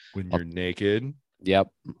shower, When you're naked. Yep.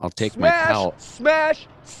 I'll take my towel. Smash,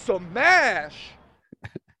 smash.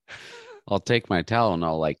 I'll take my towel and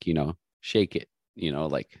I'll shake it,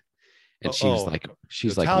 and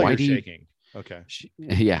she's like, why do you shaking? Okay.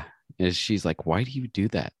 Yeah. And she's like, why do you do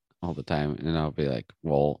that all the time? And I'll be like,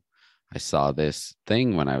 well, I saw this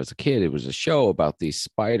thing when I was a kid. It was a show about these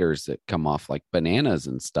spiders that come off like bananas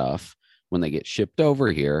and stuff when they get shipped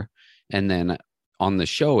over here. And then on the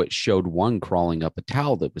show, it showed one crawling up a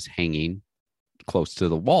towel that was hanging close to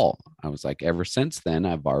the wall. I was like, ever since then,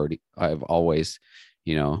 I've always,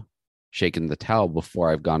 shaken the towel before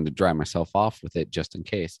I've gone to dry myself off with it just in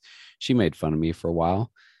case. She made fun of me for a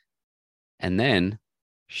while. And then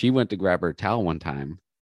she went to grab her towel one time,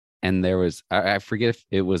 and there was, I forget if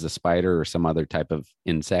it was a spider or some other type of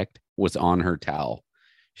insect was on her towel.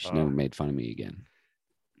 She never made fun of me again.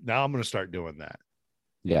 Now I'm going to start doing that.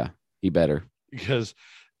 Yeah, you better. Because,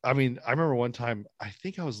 I mean, I remember one time, I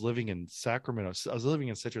think I was living in Sacramento. I was living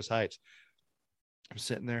in Citrus Heights. I'm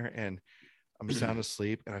sitting there and I'm sound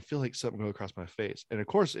asleep, and I feel like something go across my face. And of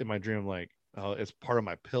course, in my dream, like, oh, it's part of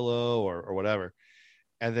my pillow or whatever.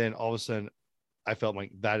 And then all of a sudden, I felt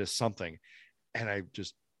like that is something. And I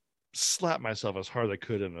just slapped myself as hard as I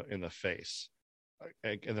could in the face.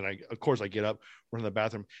 And then of course I get up, we're in the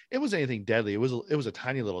bathroom. It wasn't anything deadly. It was a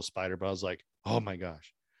tiny little spider, but I was like, oh my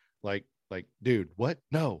gosh, like dude, what?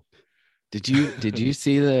 No. Did you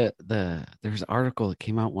see there's an article that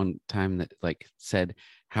came out one time that like said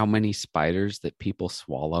how many spiders that people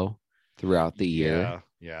swallow throughout the year?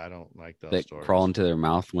 Yeah, I don't like those that stories. Crawl into their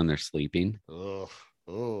mouth when they're sleeping. Ugh.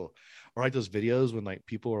 Or like those videos when like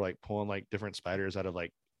people are like pulling like different spiders out of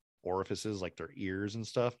like orifices, like their ears and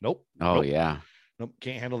stuff. Nope. Oh nope. Yeah. Nope.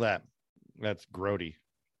 Can't handle that. That's grody.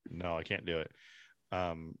 No, I can't do it.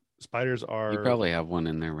 Spiders are. You probably have one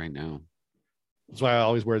in there right now. That's why I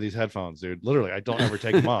always wear these headphones, dude. Literally, I don't ever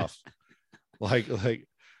take them off. Like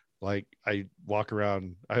I walk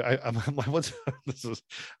around. I'm like, what's this is?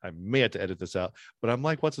 I may have to edit this out, but I'm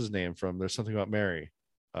like, what's his name from? There's something about Mary.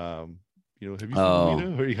 Have you seen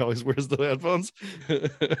Lena, where he always wears the headphones?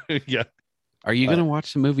 Yeah. Are you gonna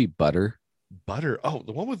watch the movie Butter? Butter. Oh,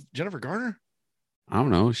 the one with Jennifer Garner. I don't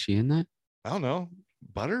know. Is she in that? I don't know.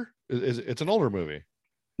 Butter. It's an older movie.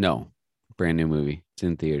 No, brand new movie. It's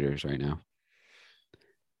in theaters right now.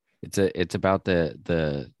 It's about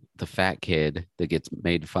the fat kid that gets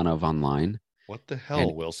made fun of online. What the hell,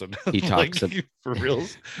 and Wilson? He talks for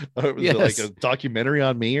reals. Yes. Like a documentary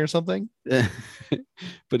on me or something.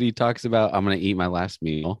 But he talks about, I'm going to eat my last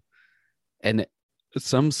meal. And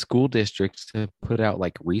some school districts have put out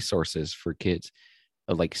like resources for kids,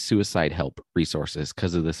 like suicide help resources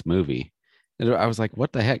because of this movie. And I was like,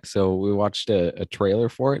 what the heck? So we watched a trailer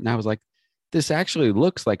for it, and I was like, this actually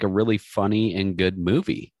looks like a really funny and good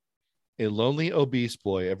movie. A lonely, obese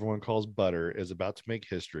boy everyone calls Butter is about to make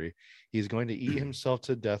history. He's going to eat himself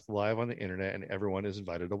to death live on the internet, and everyone is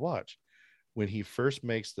invited to watch. When he first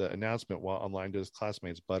makes the announcement while online to his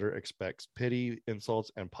classmates, Butter expects pity,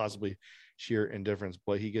 insults, and possibly sheer indifference.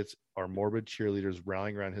 What he gets are morbid cheerleaders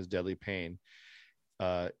rallying around his deadly pain.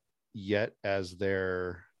 yet as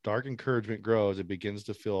their dark encouragement grows, it begins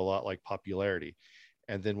to feel a lot like popularity.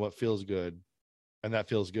 And then what feels good, and that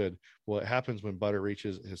feels good. What happens when Butter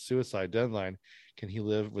reaches his suicide deadline? Can he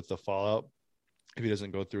live with the fallout if he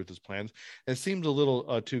doesn't go through with his plans? It seems a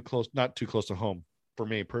little too close, not too close to home for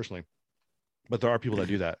me personally, but there are people that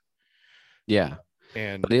do that. Yeah.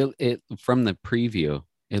 And But it from the preview,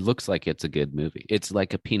 it looks like it's a good movie. It's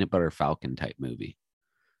like a Peanut Butter Falcon type movie.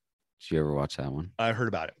 Did you ever watch that one? I heard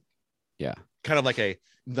about it. Yeah. Kind of like a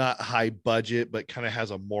not high budget, but kind of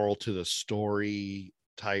has a moral to the story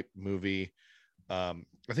type movie. I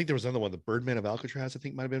think there was another one, The Birdman of Alcatraz, I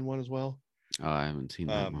think might have been one as well. Oh, I haven't seen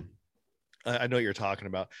that one. I know what you're talking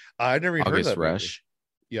about. I've never even heard of August that Rush.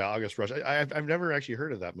 Movie. Yeah, August Rush. I've never actually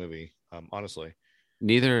heard of that movie, honestly.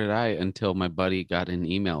 Neither did I until my buddy got an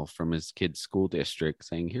email from his kid's school district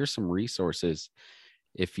saying, here's some resources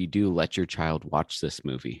if you do let your child watch this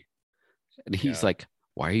movie. And he's like,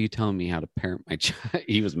 why are you telling me how to parent my child?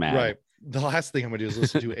 He was mad. Right. The last thing I'm gonna do is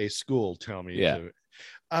listen to a school tell me to.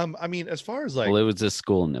 I mean, as far as like, well, it was a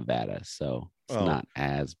school in Nevada, so it's not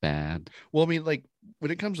as bad. Well, I mean, like when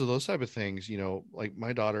it comes to those type of things, you know, like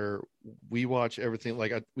my daughter, we watch everything.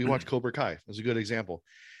 Like we watch Cobra Kai. That's a good example.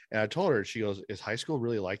 And I told her, she goes, "Is high school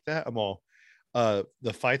really like that?" I'm all,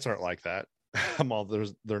 the fights aren't like that. I'm all,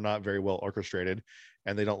 they're not very well orchestrated,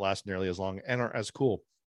 and they don't last nearly as long and aren't as cool.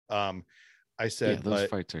 I said, yeah, those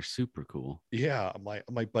fights are super cool. Yeah, I'm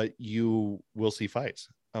like, but you will see fights.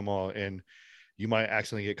 I'm all, and you might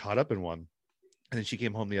accidentally get caught up in one. And then she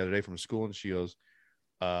came home the other day from school and she goes,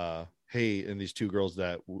 hey, and these two girls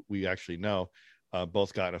that we actually know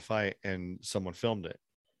both got in a fight and someone filmed it.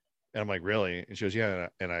 And I'm like, really? And she goes, yeah.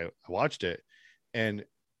 And I watched it. And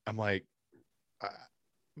I'm like,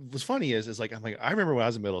 what's funny is like, I'm like, I remember when I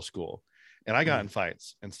was in middle school and I got in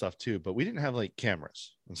fights and stuff too, but we didn't have like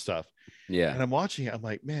cameras and stuff. Yeah. And I'm watching it. I'm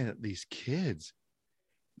like, man, these kids,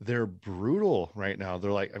 they're brutal right now.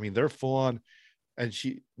 They're like, I mean, they're full on. And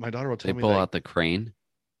my daughter will tell me, they pull out the crane.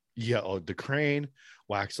 Yeah. Oh, the crane,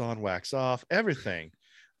 wax on, wax off, everything.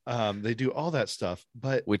 They do all that stuff.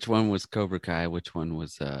 But which one was Cobra Kai? Which one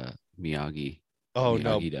was Miyagi? Oh,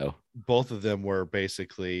 Miyagi-Do? no. Both of them were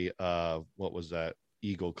basically, what was that?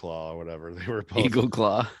 Eagle Claw or whatever. They were both Eagle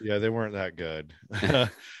Claw. Yeah, they weren't that good.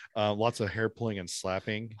 Lots of hair pulling and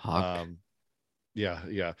slapping. Hawk.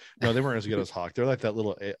 Yeah. No, they weren't as good as Hawk. They're like that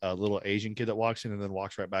little Asian kid that walks in and then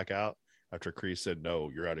walks right back out after Kreese said, "No,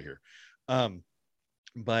 you're out of here."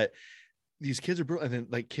 But these kids are brutal. And then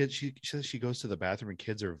like kids, she says she goes to the bathroom and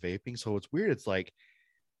kids are vaping. So it's weird. It's like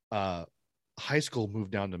high school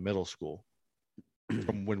moved down to middle school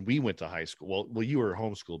from when we went to high school. Well, you were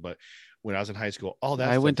homeschooled, but when I was in high school, all that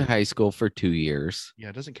I went to high school for 2 years. Yeah,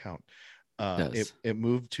 it doesn't count. It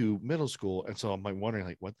moved to middle school, and so I'm like wondering,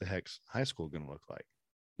 like, what the heck's high school gonna look like?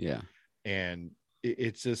 Yeah, and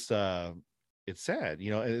it's just it's sad,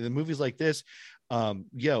 you know. And the movies like this,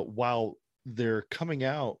 while they're coming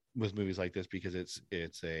out with movies like this because it's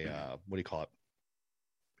a what do you call it?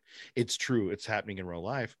 It's true. It's happening in real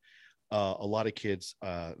life. A lot of kids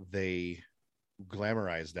they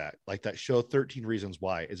glamorize that. Like that show 13 Reasons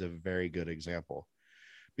Why is a very good example,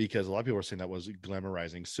 because a lot of people are saying that was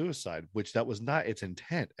glamorizing suicide, which that was not its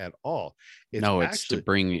intent at all. It's to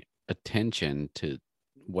bring attention to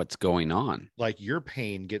what's going on. Like your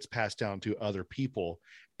pain gets passed down to other people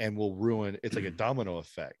and will ruin. It's like a domino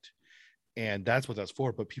effect. And that's what that's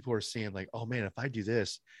for. But people are saying like, oh man, if I do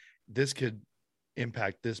this, this could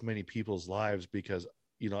impact this many people's lives because,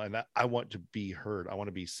 you know, and I want to be heard. I want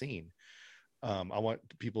to be seen. I want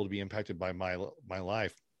people to be impacted by my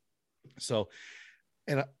life. So,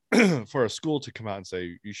 and for a school to come out and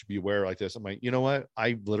say, you should be aware like this. I'm like, you know what?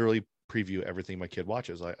 I literally preview everything my kid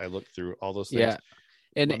watches. I look through all those things. Yeah.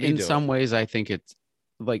 And in some ways, I think it's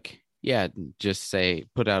like, yeah, just say,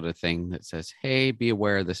 put out a thing that says, hey, be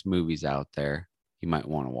aware this movie's out there. You might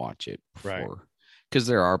want to watch it before. Right. Because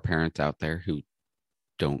there are parents out there who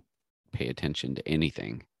don't pay attention to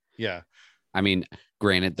anything. Yeah. I mean,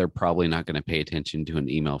 granted, they're probably not going to pay attention to an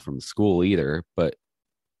email from the school either, but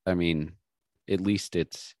I mean, at least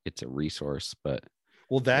it's a resource. But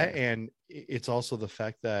and it's also the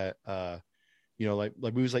fact that you know, like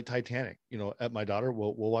movies like Titanic, you know, at my daughter,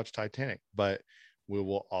 we'll watch Titanic, but we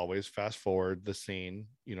will always fast forward the scene,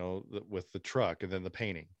 you know, with the truck and then the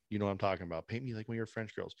painting. You know what I'm talking about? Paint me like one of your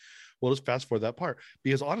French girls. We'll just fast forward that part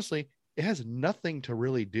because honestly, it has nothing to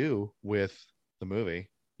really do with the movie.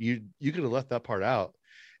 You could have left that part out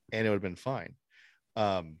and it would have been fine.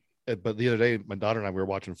 But the other day, my daughter and I, we were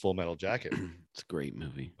watching Full Metal Jacket. It's a great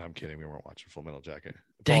movie. I'm kidding. We weren't watching Full Metal Jacket.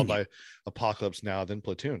 Dang Followed by Apocalypse Now, then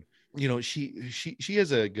Platoon. you know, she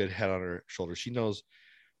has a good head on her shoulders. She knows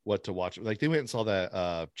what to watch. Like they went and saw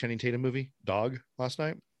that Channing Tatum movie Dog last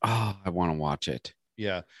night. Oh, I want to watch it.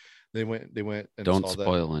 Yeah, they went and Don't saw that.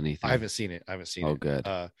 spoil anything. I haven't seen it. Oh, good.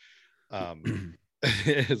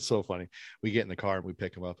 It's so funny. We get in the car and we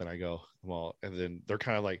pick them up, and I go, well, and then they're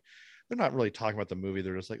kind of like, they're not really talking about the movie.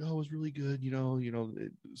 They're just like, oh, it was really good,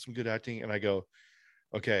 some good acting. And I go,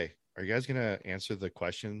 okay, are you guys gonna answer the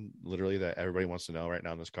question literally that everybody wants to know right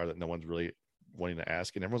now in this car that no one's really wanting to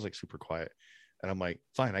ask? And everyone's like super quiet. And I'm like,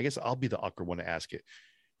 fine, I guess I'll be the awkward one to ask it.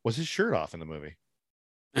 Was his shirt off in the movie?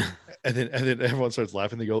 and then everyone starts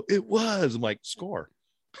laughing. They go, it was. I'm like, score.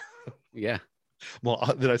 Yeah.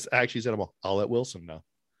 Well, then I actually said, I'll let Wilson know.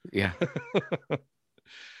 Yeah.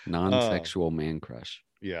 Non-sexual man crush.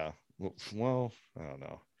 Yeah. Well, I don't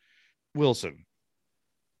know. Wilson,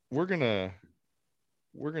 were you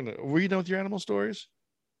done with your animal stories?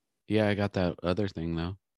 Yeah, I got that other thing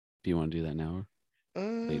though. Do you want to do that now or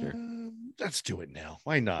later? Let's do it now.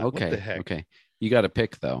 Why not? Okay. What the heck? Okay. You got to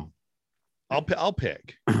pick though. I'll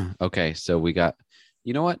pick. Okay. So we got,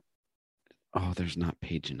 you know what? Oh, there's not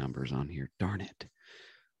page numbers on here. Darn it.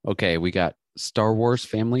 Okay. We got Star Wars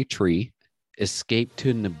Family Tree, Escape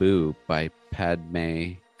to Naboo by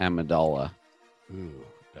Padme Amidala. Ooh,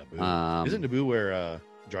 Naboo. Isn't Naboo where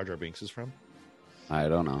Jar Jar Binks is from? I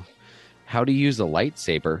don't know. How to Use a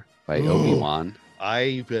Lightsaber by Obi-Wan.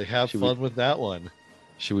 I have fun with that one.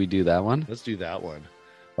 Should we do that one? Let's do that one.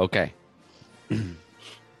 Okay. You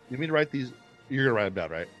mean to write these? You're gonna write them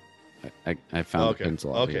down, right? I found a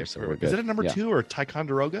pencil over here, so we're good. Is it a number 2 or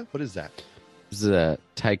Ticonderoga? What is that? This is a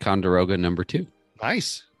Ticonderoga number 2.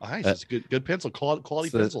 Nice. It's a good pencil.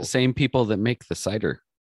 Quality pencil. Same people that make the cider.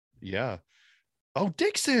 Yeah. Oh,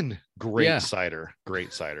 Dixon. Great cider.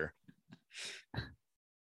 Great cider.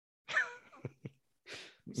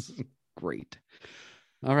 Great.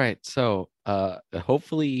 All right. So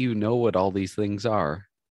hopefully you know what all these things are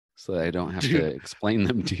so that I don't have to explain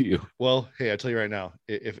them to you. Well, hey, I tell you right now,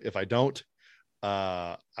 if I don't,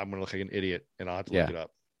 I'm gonna look like an idiot and I'll have to look it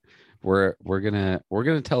up. We're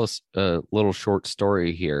gonna tell us a little short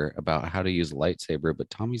story here about how to use a lightsaber,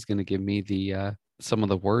 but Tommy's gonna give me the some of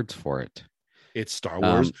the words for it. It's Star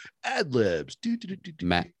Wars ad libs.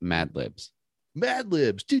 Mad libs. Mad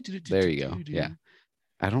libs. There you go. Yeah.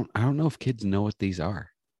 I don't know if kids know what these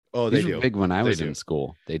are. Oh, these they were do. big when I was in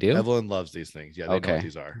school. They do. Evelyn loves these things. Yeah, they know what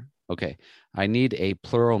these are. Okay. I need a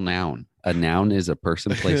plural noun. A noun is a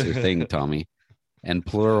person, place, or thing, Tommy. And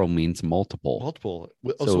plural means multiple. Multiple.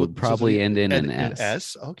 So it would probably end in an S. An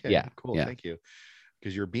S? Okay. Yeah. Cool. Yeah. Thank you.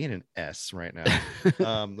 Because you're being an S right now.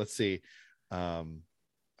 Let's see. I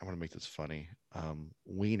want to make this funny.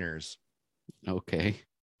 Wieners. Okay.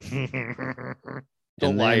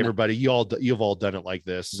 Don't lie, everybody. You've all done it like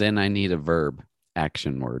this. Then I need a verb,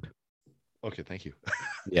 action word. Okay, thank you.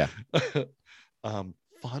 Yeah.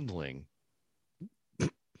 Fondling.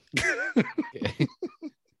 Okay.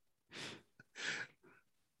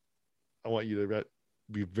 I want you to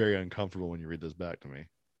be very uncomfortable when you read this back to me.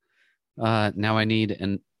 Now I need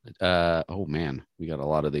oh man, we got a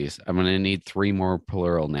lot of these. I'm gonna need 3 more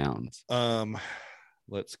plural nouns.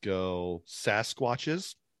 Let's go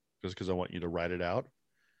Sasquatches, just because I want you to write it out.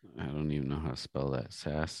 I don't even know how to spell that.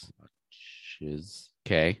 Sasquatches.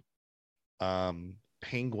 Okay.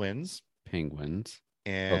 Penguins.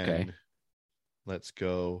 And let's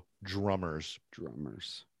go drummers.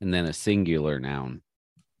 And then a singular noun.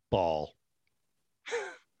 Ball.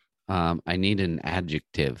 I need an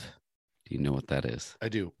adjective. Do you know what that is? I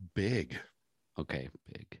do. Big. Okay,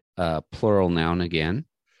 big. Plural noun again.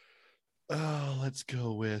 Oh, let's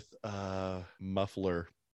go with muffler.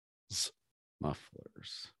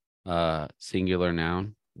 Mufflers. Singular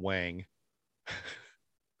noun. Wang.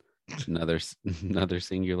 Another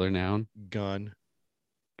singular noun. Gun.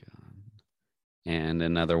 And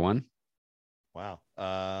another one. Wow.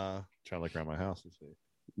 Trying to look around my house. Let's see.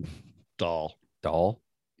 Doll.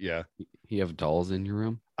 Yeah. You have dolls in your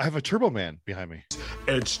room? I have a Turbo Man behind me.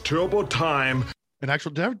 It's turbo time. And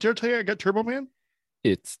actually, did I tell you I got Turbo Man?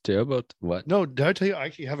 It's turbo. What? No, did I tell you I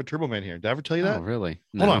actually have a Turbo Man here? Did I ever tell you that? Oh, really?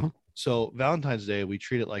 Hold on. So Valentine's Day, we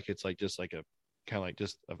treat it like it's like just like a kind of like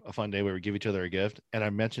just a fun day where we give each other a gift. And I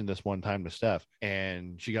mentioned this one time to Steph,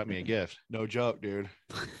 and she got me a gift. No joke, dude.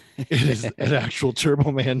 It is an actual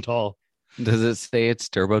Turbo Man doll. Does it say it's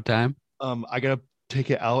turbo time? I gotta take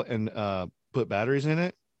it out and put batteries in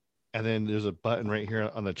it, and then there's a button right here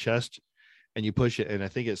on the chest, and you push it, and I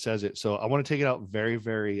think it says it. So I want to take it out very,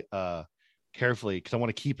 very carefully because I want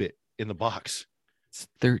to keep it in the box. It's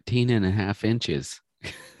 13.5 inches.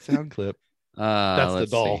 Sound clip. That's the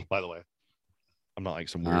doll, see. by the way. I'm not like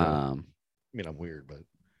some weirdo. I mean, I'm weird, but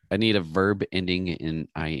I need a verb ending in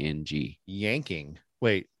ing. Yanking.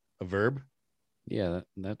 Wait, a verb? Yeah,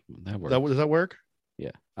 that works. Does that work?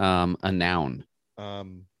 Yeah. A noun.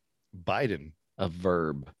 Biden. A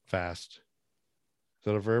verb. Fast. Is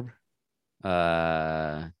that a verb?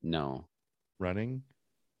 No. Running.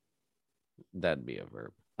 That'd be a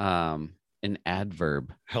verb. An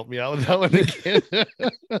adverb. Help me out with that one again.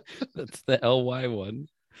 That's the ly one.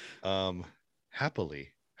 Happily.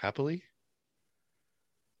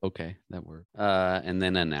 Okay, that works. And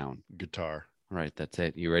then a noun. Guitar. All right, that's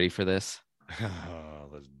it. You ready for this?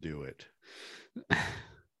 Let's do it.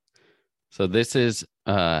 So this is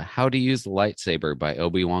How to Use the Lightsaber by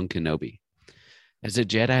Obi-Wan Kenobi. As a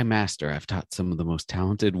Jedi Master, I've taught some of the most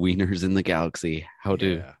talented wieners in the galaxy how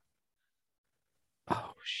to...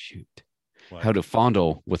 Oh, shoot. What? How to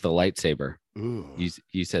fondle with a lightsaber. Ooh.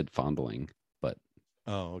 You said fondling, but...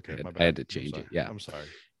 Oh, okay. My bad. I had to change it. Yeah. I'm sorry.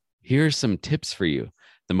 Here are some tips for you.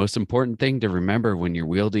 The most important thing to remember when you're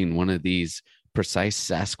wielding one of these precise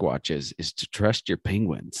Sasquatches is to trust your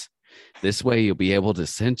penguins. This way, you'll be able to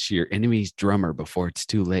sense your enemy's drummer before it's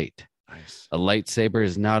too late. Nice. A lightsaber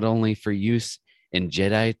is not only for use in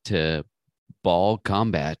Jedi to ball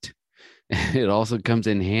combat, it also comes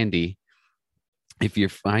in handy if you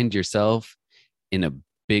find yourself in a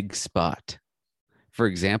big spot. For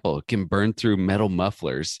example, it can burn through metal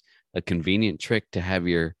mufflers, a convenient trick to have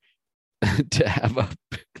your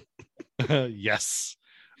Yes.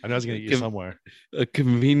 I know I was going to get you somewhere. A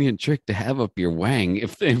convenient trick to have up your wang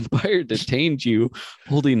if the Empire detains you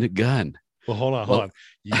holding a gun. Well, hold on.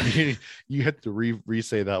 You had to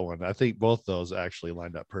re-say that one. I think both those actually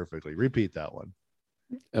lined up perfectly. Repeat that one.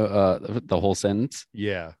 The whole sentence?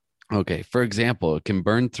 Yeah. Okay. For example, it can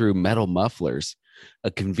burn through metal mufflers.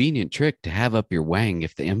 A convenient trick to have up your wang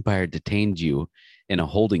if the Empire detains you in a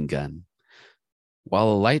holding gun.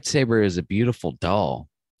 While a lightsaber is a beautiful doll,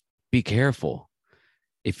 be careful.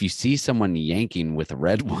 If you see someone yanking with a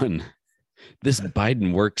red one, this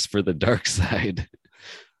Biden works for the dark side.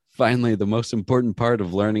 Finally, the most important part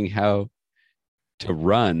of learning how to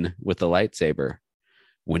run with a lightsaber.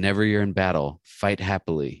 Whenever you're in battle, fight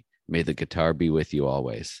happily. May the guitar be with you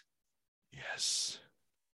always. Yes.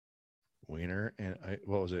 Wiener and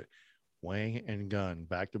what was it? Wang and gun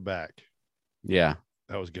back to back. Yeah.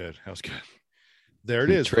 That was good. There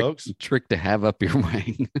it is, folks. Trick to have up your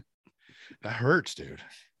wang. That hurts, dude.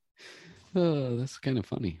 Oh, that's kind of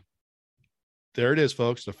funny. There it is,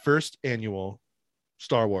 folks. The first annual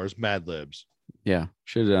Star Wars Mad Libs. Yeah.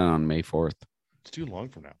 Should have done on May 4th. It's too long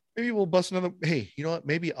from now. Maybe we'll bust another. Hey, you know what?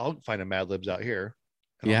 Maybe I'll find a Mad Libs out here.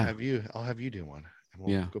 And Yeah. I'll have you do one. And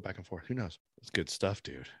we'll go back and forth. Who knows? It's good stuff,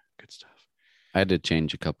 dude. Good stuff. I had to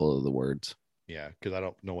change a couple of the words. Yeah, because I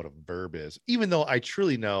don't know what a verb is, even though I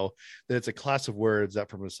truly know that it's a class of words that,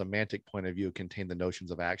 from a semantic point of view, contain the notions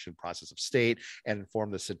of action, process of state, and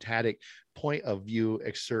inform the syntactic point of view,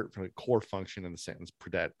 exert from a core function in the sentence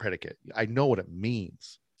predicate. I know what it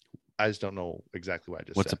means. I just don't know exactly what I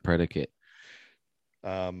just What's said. a predicate?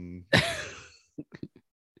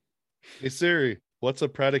 Hey Siri, what's a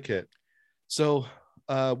predicate? So,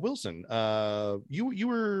 Wilson, you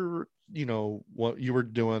were, what you were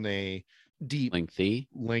doing a deep, lengthy.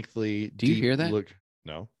 Do you hear that? Look,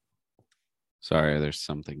 no. Sorry, there's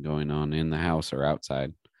something going on in the house or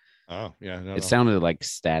outside. Oh, yeah. It sounded like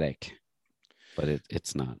static, but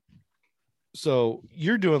it's not. So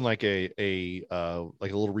you're doing like a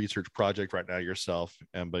little research project right now yourself,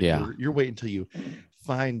 but you're waiting until you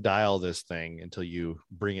fine dial this thing until you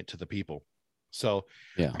bring it to the people. So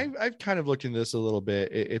yeah, I've kind of looked into this a little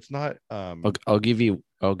bit. It's not. I'll give you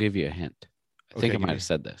a hint. I think I might have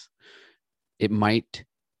said this. It might,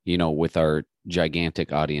 with our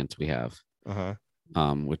gigantic audience we have,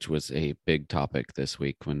 which was a big topic this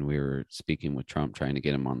week when we were speaking with Trump, trying to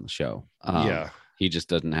get him on the show. He just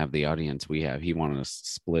doesn't have the audience we have. He wanted us to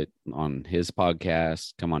split on his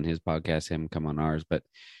podcast, come on his podcast, him come on ours, but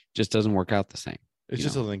just doesn't work out the same. It's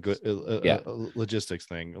just a logistics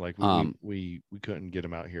thing. Like we couldn't get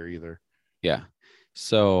him out here either. Yeah.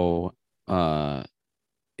 So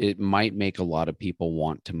it might make a lot of people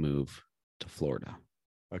want to move to Florida.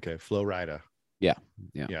 Okay. Florida. Yeah.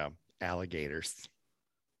 Alligators.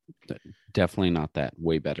 Definitely not that.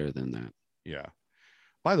 Way better than that. Yeah.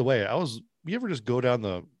 By the way, you ever just go down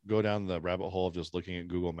the rabbit hole of just looking at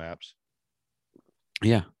Google Maps?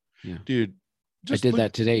 Yeah. Dude. I did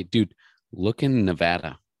that today. Dude, look in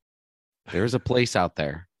Nevada. There's a place out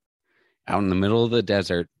there out in the middle of the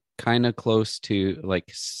desert, kind of close to like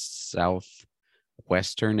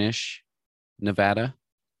southwesternish Nevada.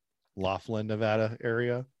 Laughlin, Nevada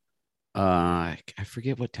area. I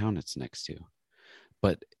forget what town it's next to,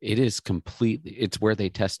 but it is completely, it's where they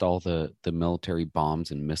test all the military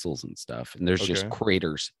bombs and missiles and stuff. And there's just Okay.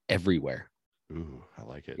 craters everywhere. Ooh, I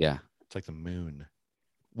like it. Yeah. It's like the moon.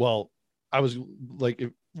 Well, I was like,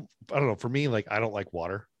 I don't know. For me, like, I don't like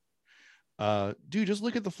water. Dude, just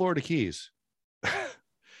look at the Florida Keys.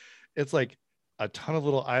 It's like a ton of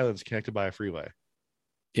little islands connected by a freeway.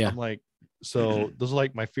 Yeah. I'm like, so those are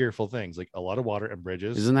like my fearful things, like a lot of water and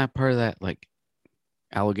bridges. Isn't that part of that like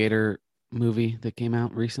alligator movie that came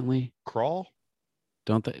out recently? Crawl?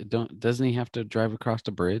 Doesn't he have to drive across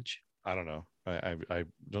a bridge? I don't know. I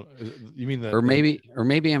don't. You mean that? Or maybe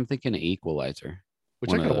I'm thinking of Equalizer.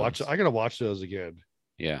 Which I gotta watch. I gotta watch those again.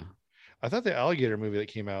 Yeah. I thought the alligator movie that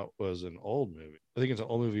came out was an old movie. I think it's an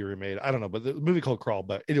old movie remade. I don't know, but the movie called Crawl.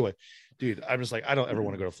 But anyway, dude, I'm just like, I don't ever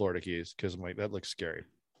want to go to Florida Keys because I'm like, that looks scary.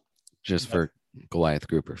 Just for Goliath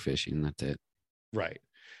grouper fishing. That's it. Right.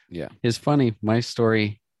 Yeah. It's funny. My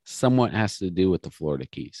story somewhat has to do with the Florida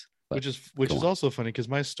Keys. Which is also funny because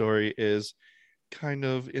my story is kind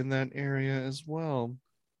of in that area as well.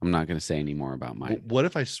 I'm not going to say any more about mine. What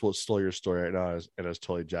if I stole your story right now and I was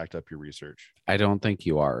totally jacked up your research? I don't think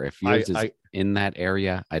you are. If yours is in that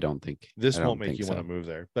area, I don't think this won't make you want to move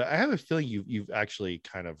there. But I have a feeling you've actually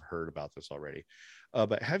kind of heard about this already.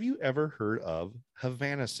 But have you ever heard of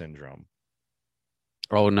Havana syndrome?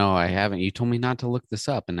 Oh no, I haven't. You told me not to look this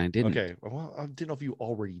up, and I didn't. Okay, well, I didn't know if you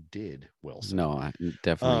already did, Wilson. No, I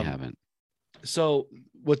definitely haven't. So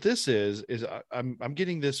what this is I'm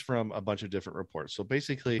getting this from a bunch of different reports. So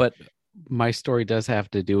basically, but my story does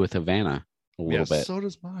have to do with Havana a little bit. So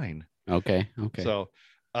does mine. Okay. So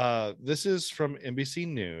this is from NBC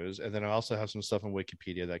News, and then I also have some stuff on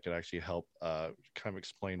Wikipedia that could actually help kind of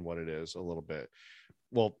explain what it is a little bit.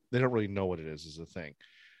 Well, they don't really know what it is the thing.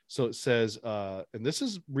 So it says, and this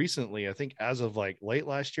is recently, I think as of like late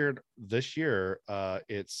last year, this year,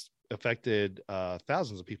 it's affected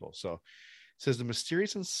thousands of people. So it says the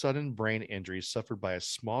mysterious and sudden brain injuries suffered by a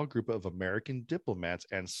small group of American diplomats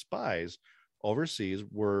and spies overseas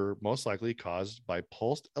were most likely caused by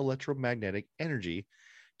pulsed electromagnetic energy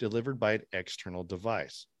delivered by an external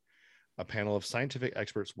device. A panel of scientific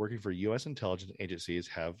experts working for U.S. intelligence agencies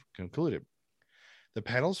have concluded. The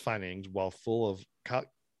panel's findings, while full of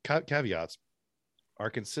caveats,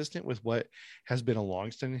 are consistent with what has been a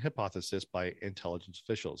long-standing hypothesis by intelligence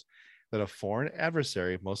officials, that a foreign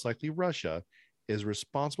adversary, most likely Russia, is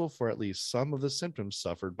responsible for at least some of the symptoms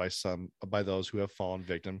suffered by those who have fallen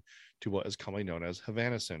victim to what is commonly known as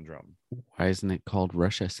Havana syndrome. Why isn't it called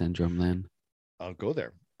Russia syndrome then? I'll go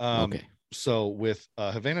there. Okay. So with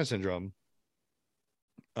Havana syndrome,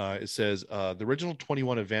 it says the original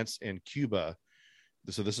 21 events in Cuba,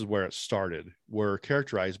 so this is where it started, were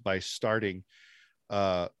characterized by starting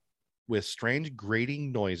with strange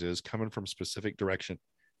grating noises coming from specific direction.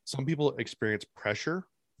 Some people experience pressure,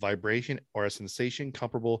 vibration, or a sensation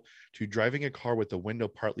comparable to driving a car with the window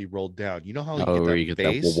partly rolled down. You know how you get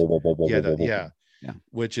that bass? Yeah,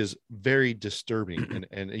 which is very disturbing.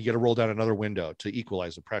 and you got to roll down another window to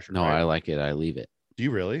equalize the pressure. No, right? I like it. I leave it. Do you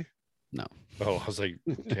really? No. Oh, I was like,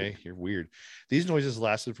 okay, you're weird. These noises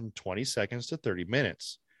lasted from 20 seconds to 30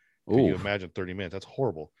 minutes. Can you imagine 30 minutes? That's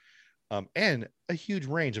horrible. And a huge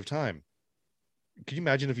range of time. Can you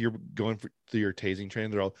imagine if you're going through your tasing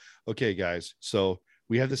training? They're all, okay, guys, so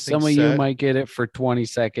we have this thing Some of set. you might get it for 20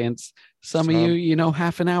 seconds. Some of you,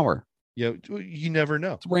 half an hour. Yeah, you never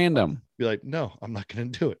know. It's random. Be like, no, I'm not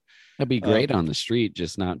going to do it. That'd be great on the street,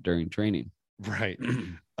 just not during training. Right.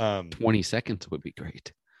 20 seconds would be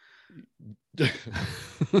great.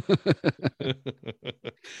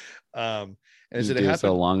 And is it happened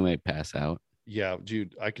so long they pass out? Yeah,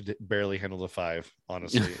 dude, I could barely handle the 5,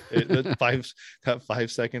 honestly. That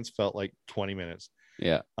 5 seconds felt like 20 minutes.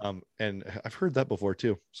 Yeah. And I've heard that before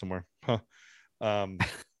too, somewhere. Was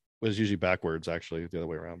usually backwards, actually, the other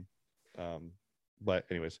way around. But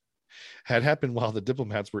anyways, had happened while the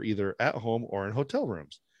diplomats were either at home or in hotel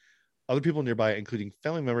rooms. Other people nearby, including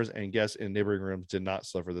family members and guests in neighboring rooms, did not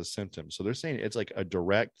suffer the symptoms. So they're saying it's like a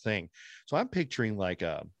direct thing. So I'm picturing like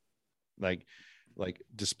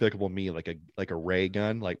Despicable Me, like a ray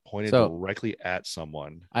gun, like pointed directly at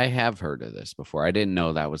someone. I have heard of this before. I didn't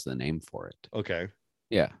know that was the name for it. Okay.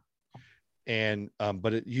 Yeah. And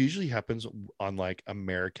but it usually happens on like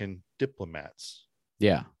American diplomats.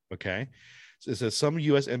 Yeah. Okay. So it says some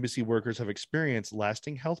U.S. embassy workers have experienced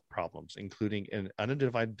lasting health problems, including an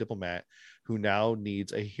unidentified diplomat who now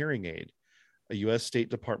needs a hearing aid. A U.S.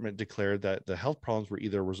 State Department declared that the health problems were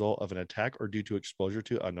either a result of an attack or due to exposure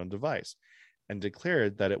to unknown device, and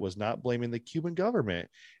declared that it was not blaming the Cuban government.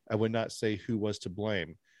 I would not say who was to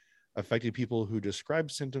blame. Affected people who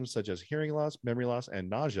described symptoms such as hearing loss, memory loss,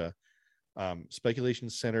 and nausea Speculation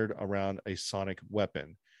centered around a sonic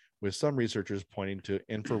weapon, with some researchers pointing to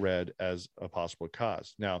infrared as a possible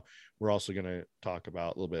cause. Now, we're also going to talk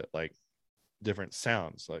about a little bit like different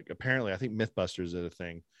sounds. Like apparently, I think Mythbusters is a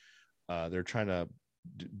thing. They're trying to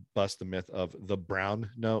bust the myth of the brown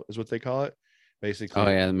note, is what they call it. Basically, Oh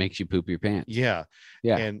yeah, it makes you poop your pants. yeah,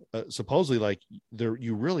 Yeah. and supposedly, like there,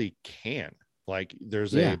 you really can. Like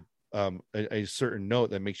there's Yeah. a certain note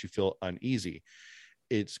that makes you feel uneasy.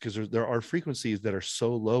 It's because there are frequencies that are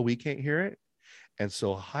so low we can't hear it, and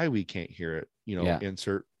so high we can't hear it. Yeah.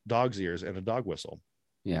 Insert dog's ears and a dog whistle.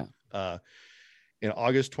 Yeah. In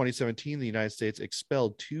August 2017, the United States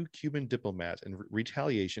expelled 2 Cuban diplomats in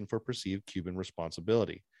retaliation for perceived Cuban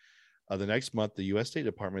responsibility. The next month, the U.S. State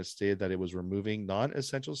Department stated that it was removing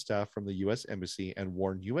non-essential staff from the U.S. Embassy and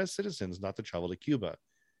warned U.S. citizens not to travel to Cuba.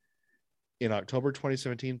 In October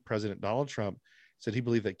 2017, President Donald Trump said he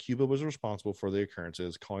believed that Cuba was responsible for the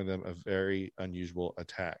occurrences, calling them a very unusual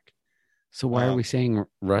attack. So why are we saying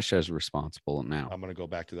Russia is responsible now? I'm going to go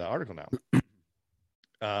back to that article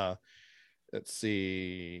now. Let's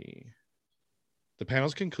see. The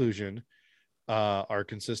panel's conclusion are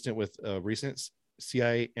consistent with a recent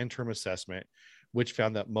CIA interim assessment, which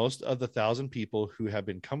found that most of the 1,000 people who have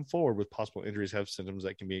been come forward with possible injuries have symptoms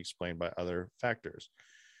that can be explained by other factors.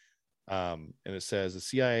 And it says the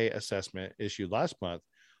CIA assessment issued last month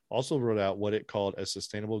also wrote out what it called a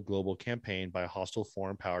sustainable global campaign by a hostile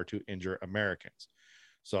foreign power to injure Americans.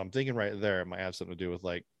 So I'm thinking right there, it might have something to do with,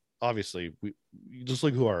 like, obviously we just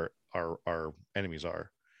look who our enemies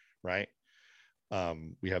are, right?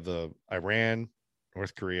 We have the Iran,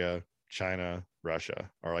 North Korea, China, Russia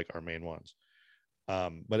are like our main ones.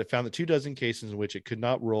 But it found that 24 cases in which it could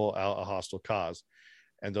not rule out a hostile cause,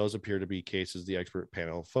 and those appear to be cases the expert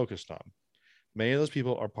panel focused on. Many of those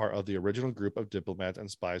people are part of the original group of diplomats and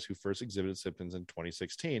spies who first exhibited symptoms in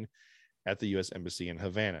 2016 at the U.S. Embassy in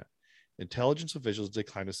Havana. Intelligence officials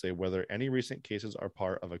declined to say whether any recent cases are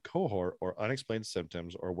part of a cohort or unexplained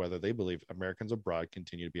symptoms, or whether they believe Americans abroad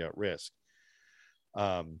continue to be at risk.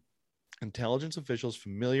 Intelligence officials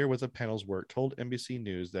familiar with the panel's work told NBC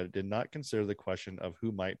News that it did not consider the question of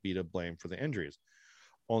who might be to blame for the injuries,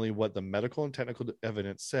 only what the medical and technical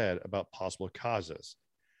evidence said about possible causes.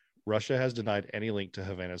 Russia has denied any link to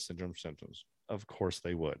Havana syndrome symptoms. Of course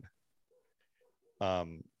they would.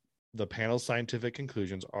 The panel's scientific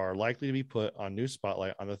conclusions are likely to be put on new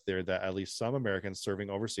spotlight on the theory that at least some Americans serving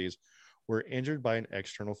overseas were injured by an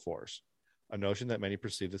external force, a notion that many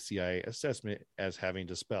perceive the CIA assessment as having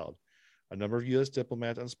dispelled. A number of U.S.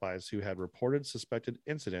 diplomats and spies who had reported suspected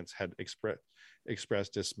incidents had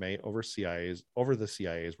expressed dismay over the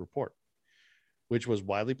CIA's report, which was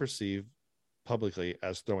widely perceived publicly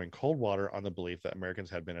as throwing cold water on the belief that Americans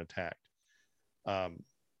had been attacked. So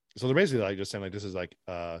they're basically like just saying like this is like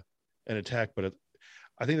an attack, but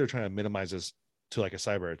I think they're trying to minimize this to like a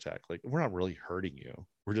cyber attack. Like, we're not really hurting you,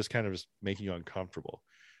 we're just kind of just making you uncomfortable.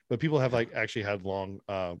 But people have like actually had long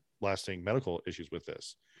lasting medical issues with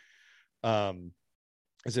this. I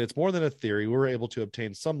said it's more than a theory. We were able to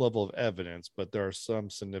obtain some level of evidence, but there are some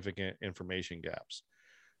significant information gaps.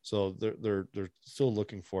 So they're still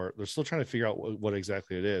looking for it. They're still trying to figure out what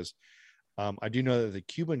exactly it is. I do know that the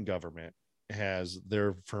Cuban government has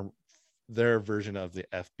their version of the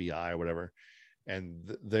FBI or whatever,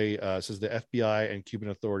 and they says the FBI and Cuban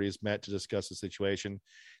authorities met to discuss the situation.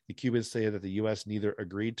 The Cubans say that the U.S. neither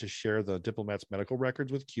agreed to share the diplomats' medical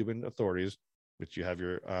records with Cuban authorities, which you have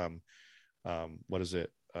your HIPAA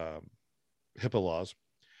laws,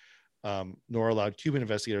 nor allowed Cuban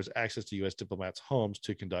investigators access to U.S. diplomats' homes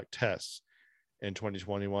to conduct tests. In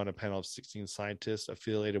 2021, a panel of 16 scientists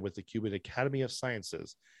affiliated with the Cuban Academy of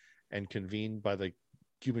Sciences and convened by the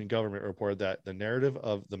Cuban government reported that the narrative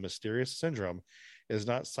of the mysterious syndrome is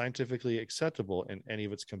not scientifically acceptable in any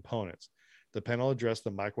of its components. The panel addressed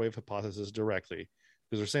the microwave hypothesis directly,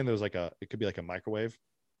 because they're saying there's it could be like a microwave.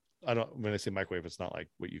 When I say microwave, it's not like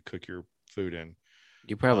what you cook your food in.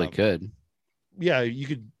 You probably could. Yeah, you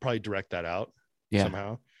could probably direct that out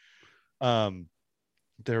somehow.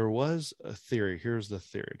 There was a theory. Here's the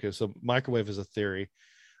theory. Okay, so microwave is a theory.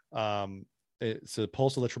 It's a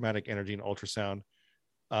pulse electromagnetic energy and ultrasound.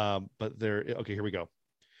 Okay, here we go.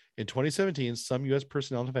 In 2017, some U.S.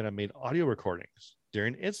 personnel in Havana made audio recordings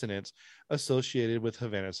during incidents associated with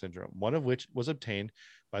Havana syndrome, one of which was obtained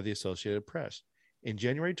by the Associated Press. In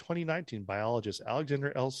January 2019, biologists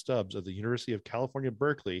Alexander L. Stubbs of the University of California,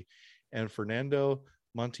 Berkeley, and Fernando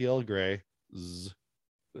Montiel-Gray, it's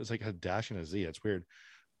like a dash and a Z, it's weird,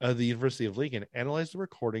 of the University of Lincoln, analyzed the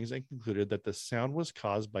recordings and concluded that the sound was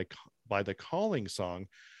caused by the calling song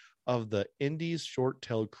of the Indies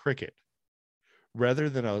short-tailed cricket, rather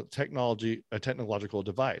than a technological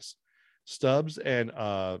device. Stubbs and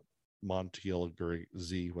Montiel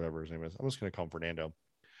Z, whatever his name is, I'm just going to call him Fernando,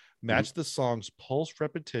 match the song's pulse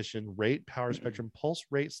repetition, rate, power spectrum, pulse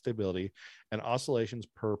rate stability, and oscillations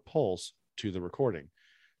per pulse to the recording.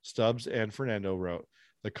 Stubbs and Fernando wrote,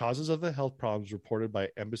 the causes of the health problems reported by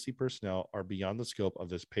embassy personnel are beyond the scope of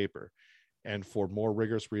this paper. And for more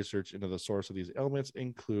rigorous research into the source of these ailments,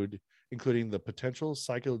 including the potential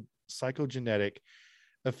psychogenetic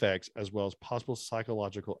effects, as well as possible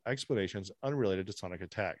psychological explanations unrelated to sonic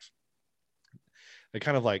attacks. It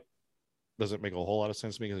kind of like doesn't make a whole lot of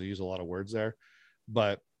sense to me because I use a lot of words there,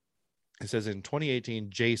 but it says in 2018,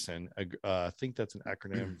 Jason, I think that's an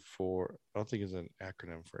acronym for, I don't think it's an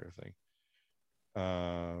acronym for anything.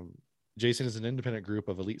 Jason is an independent group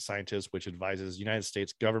of elite scientists which advises United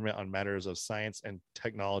States government on matters of science and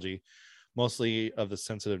technology, mostly of the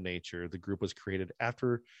sensitive nature. The group was created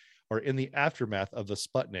after or in the aftermath of the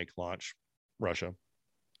Sputnik launch, Russia.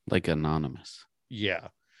 Like anonymous. Yeah.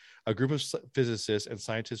 A group of physicists and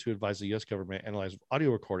scientists who advised the U.S. government analyzed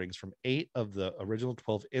audio recordings from 8 of the original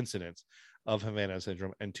 12 incidents of Havana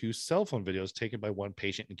syndrome and 2 cell phone videos taken by one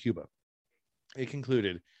patient in Cuba. It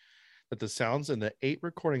concluded that the sounds in the 8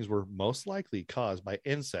 recordings were most likely caused by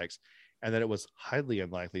insects and that it was highly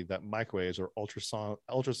unlikely that microwaves or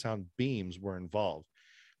ultrasound beams were involved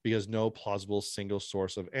because no plausible single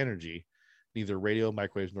source of energy, neither radio,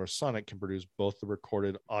 microwaves, nor sonic, can produce both the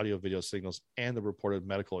recorded audio video signals and the reported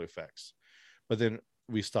medical effects. But then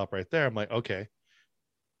we stop right there. I'm like, okay,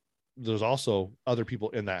 there's also other people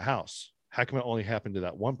in that house. How come it only happened to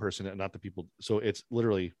that one person and not the people? So it's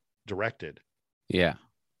literally directed. Yeah.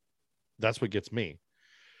 That's what gets me.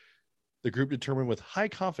 The group determined with high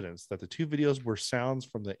confidence that the 2 videos were sounds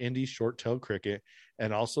from the Indie short-tailed cricket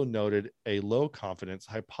and also noted a low confidence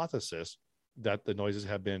hypothesis that the noises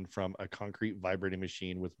have been from a concrete vibrating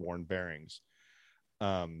machine with worn bearings.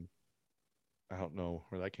 I don't know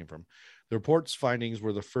where that came from. The report's findings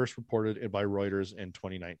were the first reported by Reuters in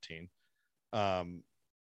 2019.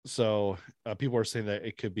 So people are saying that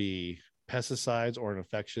it could be pesticides or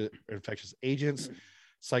infectious agents,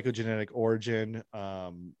 psychogenetic origin,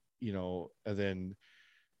 and then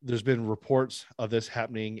there's been reports of this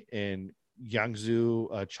happening in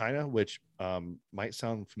Yangzhou, China, which might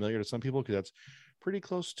sound familiar to some people because that's pretty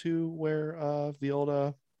close to where the old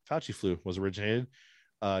Fauci flu was originated.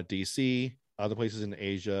 DC, other places in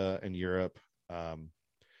Asia and Europe. And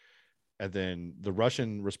then the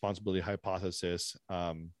Russian responsibility hypothesis,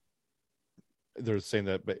 they're saying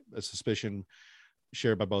that a suspicion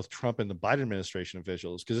shared by both Trump and the Biden administration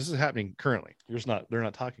officials, because this is happening currently. They're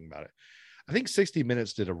not talking about it. I think 60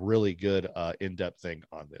 Minutes did a really good in-depth thing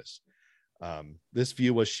on this. This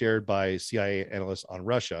view was shared by CIA analysts on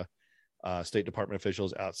Russia, State Department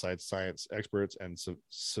officials, outside science experts, and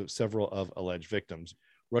several of alleged victims.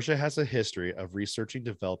 Russia has a history of researching,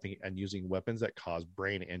 developing, and using weapons that cause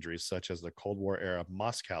brain injuries, such as the Cold War era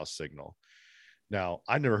Moscow signal. Now,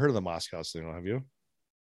 I've never heard of the Moscow signal. Have you?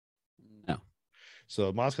 No.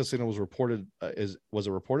 So Moscow signal was reported was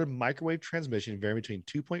a reported microwave transmission varying between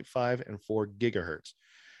 2.5 and 4 gigahertz,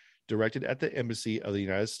 directed at the embassy of the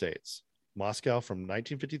United States, Moscow, from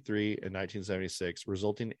 1953 and 1976,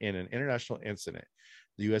 resulting in an international incident.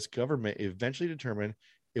 The U.S. government eventually determined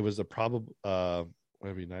it was the probable. It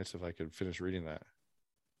would be nice if I could finish reading that,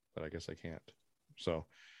 but I guess I can't. So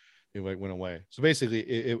it went away. So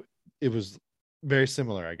basically, it was very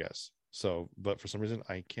similar, I guess. So, but for some reason,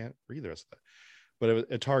 I can't read the rest of that. But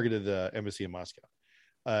it targeted the embassy in Moscow.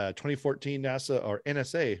 2014 NASA or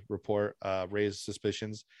NSA report raised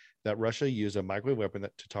suspicions that Russia used a microwave weapon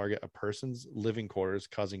to target a person's living quarters,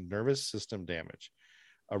 causing nervous system damage.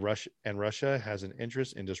 Russia has an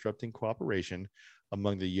interest in disrupting cooperation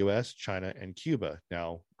among the U.S., China, and Cuba.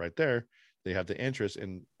 Now, right there, they have the interest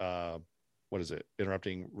in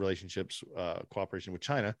interrupting relationships, cooperation with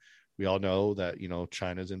China. We all know that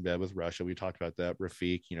China's in bed with Russia. We talked about that.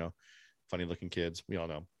 Rafik, funny looking kids. We all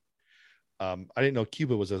know. I didn't know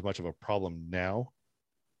Cuba was as much of a problem now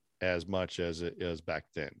as much as it is back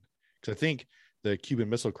then. Because I think the Cuban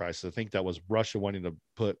Missile Crisis, I think that was Russia wanting to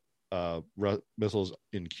put missiles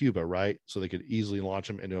in Cuba, right? So they could easily launch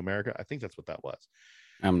them into America. I think that's what that was.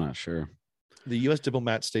 I'm not sure. The U.S.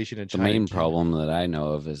 diplomat stationed in China. The main problem that I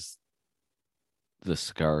know of is the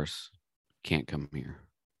cigars can't come here.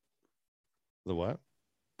 The what?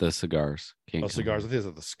 The cigars can't. Oh, come cigars. here. I think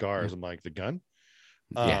it's the scars. I'm like, the gun.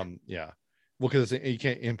 Yeah. Well, because you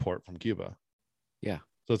can't import from Cuba. Yeah.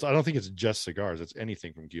 So I don't think it's just cigars. It's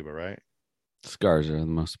anything from Cuba, right? Cigars are the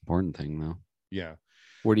most important thing, though. Yeah.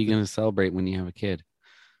 What are you going to celebrate when you have a kid?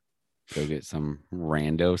 Go get some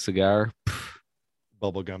rando cigar?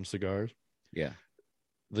 bubblegum cigars. Yeah.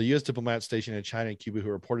 The U.S. diplomats stationed in China and Cuba who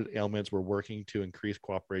reported ailments were working to increase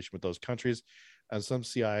cooperation with those countries. And some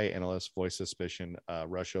CIA analysts voiced suspicion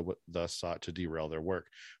Russia thus sought to derail their work,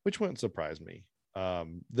 which wouldn't surprise me.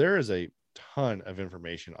 There is a ton of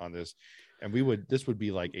information on this, and this would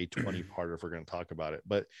be like a 20-parter if we're going to talk about it.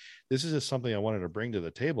 But this is just something I wanted to bring to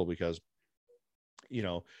the table because,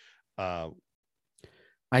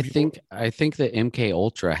 I think that MK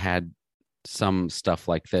Ultra had some stuff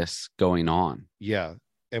like this going on. Yeah.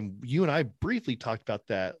 And you and I briefly talked about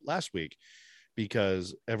that last week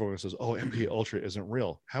because everyone says, oh, MK Ultra isn't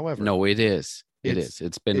real. However, no, it is.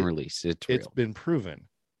 It's been released. It's real. It's been proven.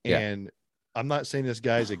 Yeah. And I'm not saying this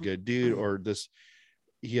guy's a good dude or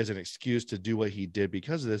he has an excuse to do what he did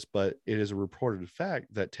because of this, but it is a reported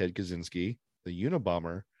fact that Ted Kaczynski, the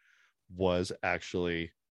Unabomber, was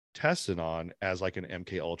actually tested on as like an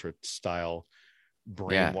MK Ultra style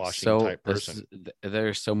brainwashing type person.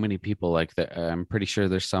 There's so many people like that. I'm pretty sure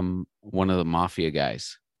there's one of the mafia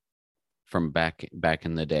guys from back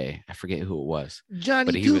in the day. I forget who it was.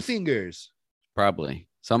 Johnny Two Fingers. Probably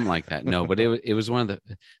something like that. No, but it was one of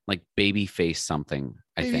the like Babyface something.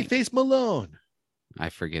 I think Babyface Malone. I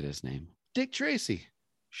forget his name. Dick Tracy.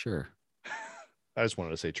 Sure. I just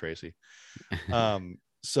wanted to say Tracy.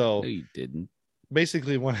 So no, you didn't.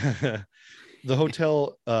 Basically, the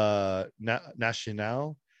Hotel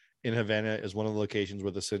Nacional in Havana is one of the locations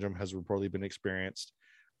where the syndrome has reportedly been experienced.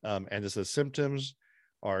 And it says symptoms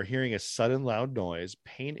are hearing a sudden loud noise,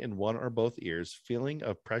 pain in one or both ears, feeling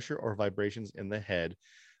of pressure or vibrations in the head,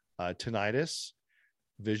 tinnitus,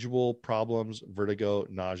 visual problems, vertigo,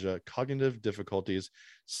 nausea, cognitive difficulties,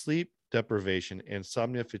 sleep deprivation,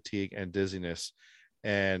 insomnia, fatigue, and dizziness.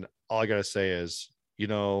 And all I got to say is,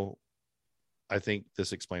 I think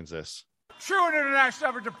this explains this. True international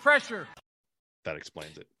average of pressure. That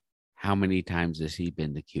explains it. How many times has he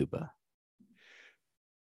been to Cuba?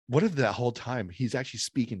 What if that whole time he's actually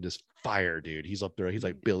speaking this fire, dude? He's up there. He's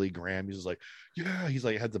like Billy Graham. He's just like, yeah. He's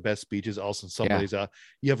like had the best speeches. All of a sudden somebody's out.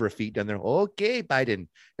 You have Rafik down there. Okay, Biden,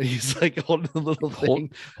 and he's like holding a little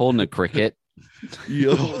thing, holding a cricket.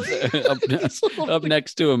 up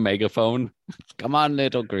next to a megaphone. Come on,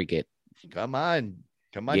 little cricket. Come on,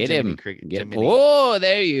 get Jiminy him. Cricket. Oh,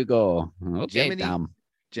 there you go. Okay, Jiminy, Tom.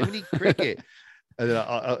 Jiminy Cricket. And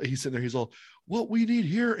then he's sitting there. He's all, what we need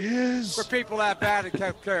here is for people that bad and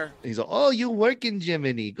can't care. He's all, oh, you working,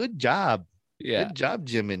 Jiminy? Good job. Yeah, good job,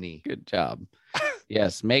 Jiminy. Good job.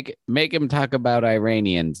 Yes, make him talk about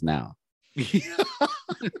Iranians now.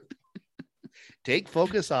 Take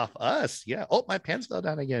focus off us. Yeah. Oh, my pants fell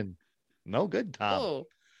down again. No good, Tom.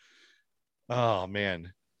 Oh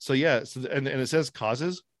man. So yeah. So and it says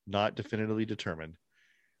causes not definitively determined.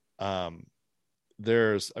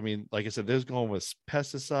 There's, like I said, there's going with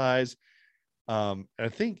pesticides. And I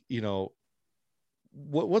think,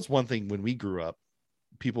 what's one thing when we grew up,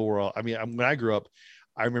 people were all, when I grew up,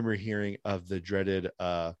 I remember hearing of the dreaded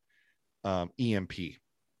EMP.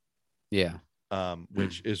 Yeah.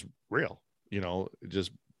 Which is real, it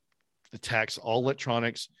just attacks all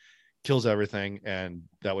electronics, kills everything, and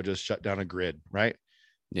that would just shut down a grid, right?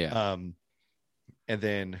 Yeah. And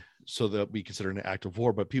then so that we consider an act of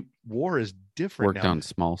war, but war is different. Worked on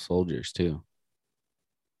small soldiers too.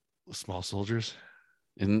 Small soldiers.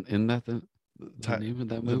 Isn't that the name of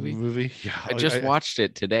that movie? Yeah, I just watched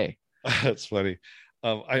it today. That's funny.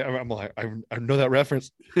 I'm like, I know that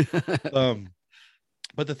reference. But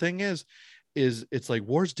the thing is it's like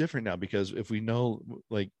war's different now, because if we know,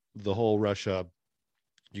 like, the whole Russia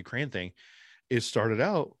Ukraine thing, it started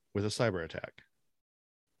out with a cyber attack.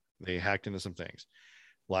 They hacked into some things.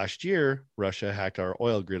 Last year, Russia hacked our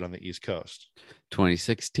oil grid on the East Coast.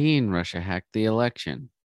 2016, Russia hacked the election.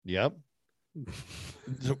 Yep.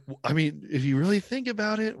 If you really think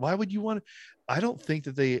about it, why would you want to? I don't think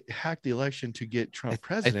that they hacked the election to get Trump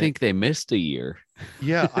president. I think they missed a year.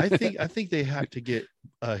 Yeah, I think they hacked to get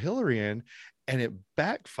Hillary in, and it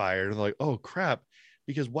backfired. And they're like, oh crap,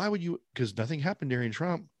 because why would you? Because nothing happened during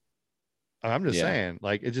Trump. I'm just saying,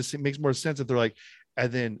 like, it makes more sense if they're like,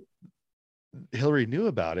 and then Hillary knew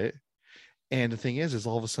about it. And the thing is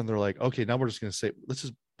all of a sudden they're like, okay, now we're just going to say, let's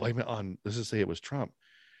just blame it on, let's just say it was Trump.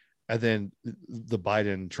 And then the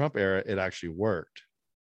Biden Trump era, it actually worked,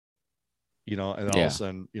 and all of a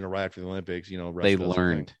sudden, right after the Olympics, Russia they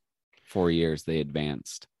learned 4 years, they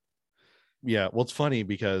advanced. Yeah. Well, it's funny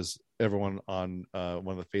because everyone on one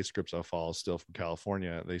of the face scripts I follow, still from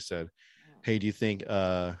California, they said, hey, do you think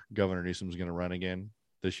Governor Newsom's going to run again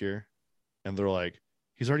this year? And they're like,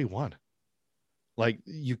 he's already won. Like,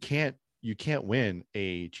 you can't win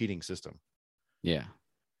a cheating system. Yeah.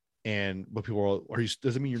 But people are you,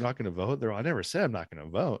 does it mean you're not going to vote? They're, I never said I'm not going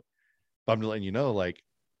to vote, but I'm letting you know, like,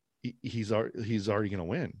 he's already going to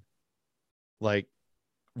win. Like,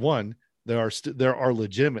 one, there are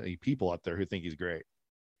legitimately people out there who think he's great.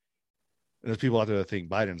 And there's people out there that think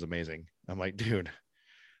Biden's amazing. I'm like, dude,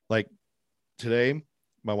 like today,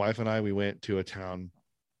 my wife and I, we went to a town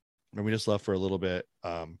and we just left for a little bit.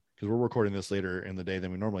 Because we're recording this later in the day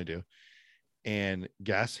than we normally do. And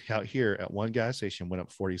gas out here at one gas station went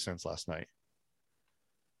up 40 cents last night.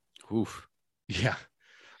 Oof. Yeah.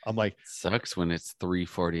 I'm like, sucks when it's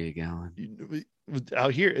 $3.40 a gallon.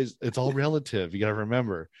 Out here it's all relative. You got to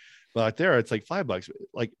remember, but out there it's like $5.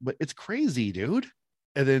 Like, but it's crazy, dude.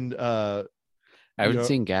 And then I haven't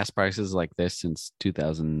seen gas prices like this since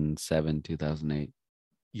 2007, 2008.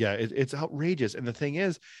 Yeah, it's outrageous. And the thing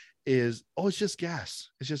is it's just gas.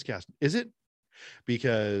 It's just gas. Is it?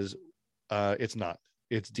 Because it's not.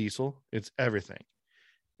 It's diesel. It's everything.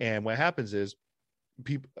 And what happens is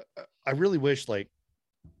people. I really wish like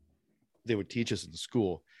they would teach us in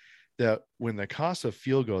school that when the cost of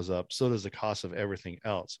fuel goes up, so does the cost of everything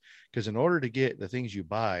else. Because in order to get the things you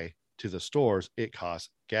buy to the stores, it costs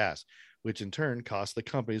gas, which in turn costs the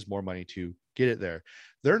companies more money to get it there.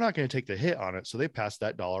 They're not going to take the hit on it, so they pass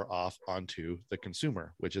that dollar off onto the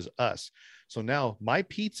consumer, which is us. So now my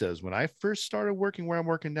pizzas, when I first started working where I'm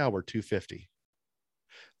working now, were $2.50.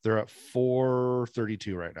 They're at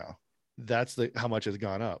 $4.32 right now. That's how much it's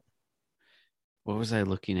gone up. What was I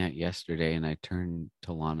looking at yesterday? And I turned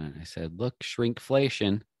to Lana and I said, "Look,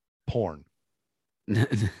 shrinkflation." Porn. That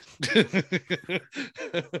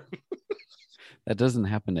doesn't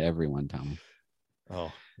happen to everyone, Tommy.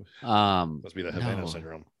 Oh, must be the Havana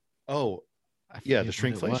syndrome. Oh, yeah, the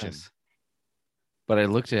shrinkflation. But I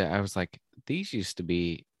looked at it, I was like, these used to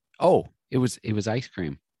be. Oh, it was ice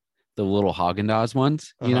cream, the little Haagen-Dazs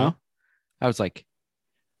ones. You know, I was like,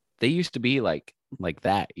 they used to be like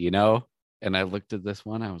that, you know. And I looked at this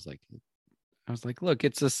one, I was like, look,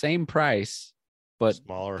 it's the same price, but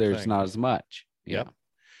smaller. There's not as much. Yep.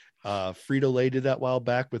 Frito-Lay did that a while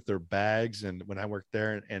back with their bags, and when I worked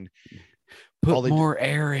there, and put more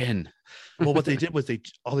air in. Well, what they did was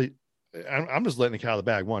I'm just letting the cat out of the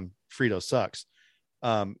bag. One, Frito sucks.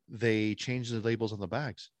 They changed the labels on the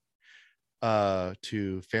bags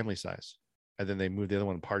to family size, and then they moved the other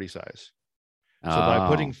one to party size. So by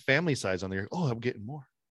putting family size on there, I'm getting more.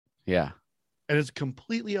 Yeah. And it's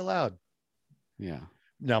completely allowed. Yeah.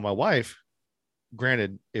 Now, my wife,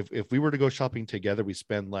 granted, if we were to go shopping together, we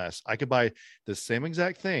spend less. I could buy the same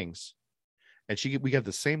exact things, and we have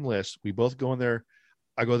the same list. We both go in there.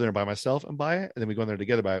 I go there by myself and buy it, and then we go in there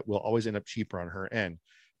together buy it. We'll always end up cheaper on her end,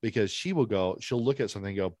 because she'll look at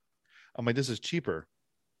something and go, I'm like, this is cheaper.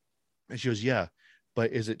 And she goes, yeah,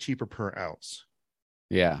 but is it cheaper per ounce?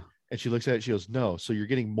 Yeah. And she looks at it, she goes, no, so you're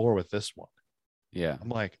getting more with this one. Yeah. I'm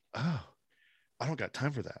like, oh, I don't got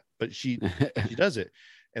time for that. But she does it.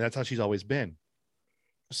 And that's how she's always been.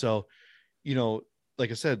 So, like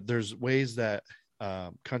I said, there's ways that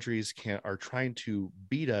countries are trying to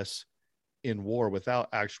beat us in war without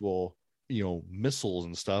actual, missiles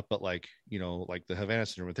and stuff. But like the Havana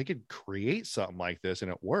syndrome, if they could create something like this and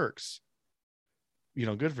it works,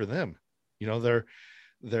 good for them. They're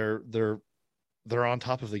on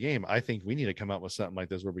top of the game. I think we need to come out with something like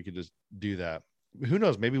this where we could just do that. Who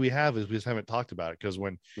knows? Maybe we just haven't talked about it, because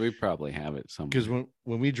we probably have it somewhere. Because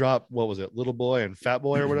when we dropped, what was it, Little Boy and Fat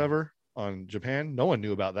Boy or whatever on Japan, no one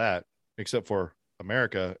knew about that except for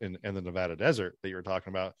America and the Nevada desert that you were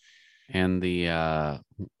talking about. And the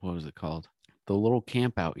what was it called? The little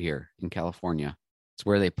camp out here in California. It's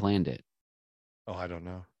where they planned it. Oh, I don't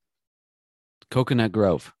know. Coconut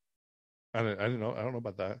Grove. I don't know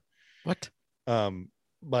about that. What?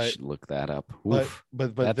 But you should look that up. But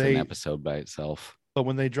that's an episode by itself. But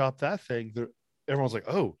when they dropped that thing, everyone's like,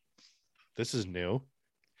 "Oh, this is new."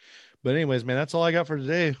 But anyways, man, that's all I got for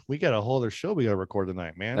today. We got a whole other show we got to record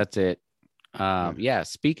tonight, man. That's it. Yeah.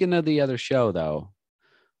 Speaking of the other show, though,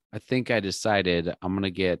 I think I decided I'm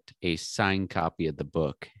gonna get a signed copy of the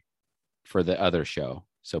book for the other show,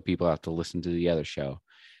 so people have to listen to the other show,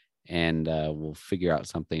 and we'll figure out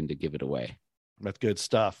something to give it away. That's good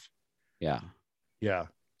stuff. Yeah. Yeah.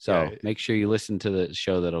 So make sure you listen to the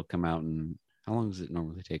show that'll come out. And how long does it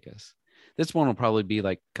normally take us? This one will probably be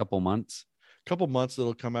like a couple months.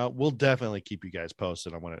 That'll come out. We'll definitely keep you guys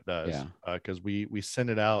posted on when it does. Yeah. Because we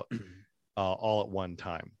send it out all at one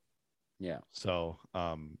time. Yeah. So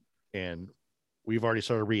and we've already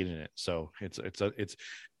started reading it. So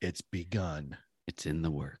it's begun. It's in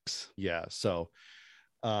the works. Yeah. So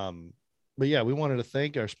but yeah, we wanted to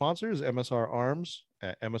thank our sponsors, MSR Arms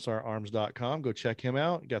at msrarms.com. Go check him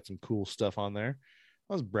out. Got some cool stuff on there.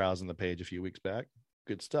 I was browsing the page a few weeks back.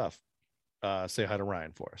 Good stuff. Say hi to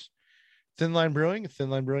Ryan for us. Thin Line Brewing,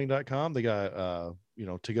 thinlinebrewing.com. They got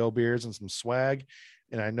to-go beers and some swag.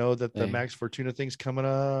 And I know that the Max Fortuna thing's coming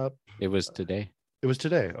up. It was today. It was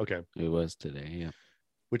today. Okay. It was today. Yeah.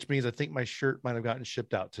 Which means I think my shirt might have gotten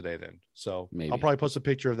shipped out today then. So Maybe. I'll probably post a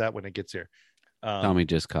picture of that when it gets here. Tommy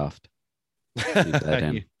just coughed. Leave that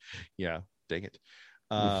in. Yeah. Dang it.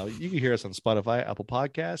 You can hear us on Spotify, Apple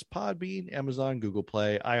Podcasts, Podbean, Amazon, Google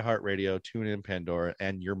Play, iHeartRadio, TuneIn, Pandora,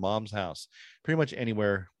 and your mom's house. Pretty much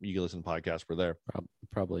anywhere you can listen to podcasts, we're there.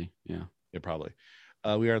 Probably, yeah. Yeah, probably.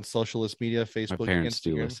 We are on socialist media, Facebook, My parents Instagram.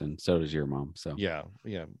 do listen. So does your mom. So yeah,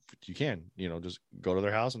 you can. Just go to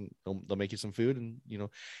their house and they'll make you some food and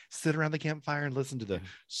sit around the campfire and listen to the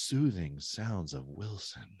soothing sounds of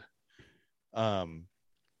Wilson. And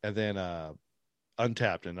then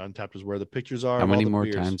Untapped, and Untapped is where the pictures are. How many more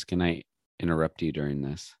beers. times can I interrupt you during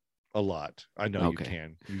this? A lot. I know you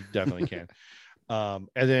can. You definitely can. And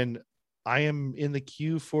then I am in the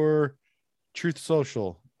queue for Truth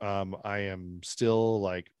Social. I am still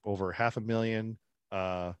like over 500,000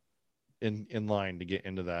 in line to get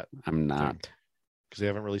into that. I'm not, because they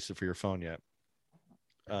haven't released it for your phone yet.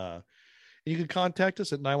 You can contact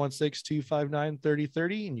us at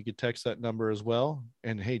 916-259-3030, and you can text that number as well.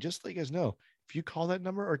 And hey, just to let you guys know, if you call that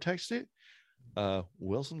number or text it,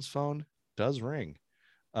 Wilson's phone does ring.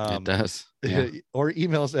 It does. Yeah. Or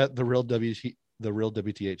email us at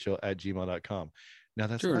therealwtho@gmail.com. Now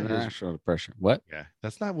that's True, not international depression. What? Yeah,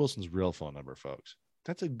 that's not Wilson's real phone number, folks.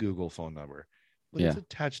 That's a Google phone number, but Yeah. it's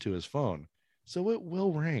attached to his phone, so it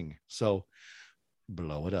will ring. So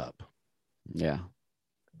blow it up. Yeah.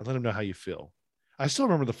 And let him know how you feel. I still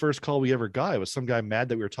remember the first call we ever got. It was some guy mad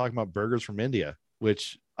that we were talking about burgers from India,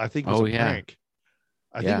 which I think was a prank.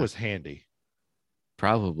 I think it was Handy.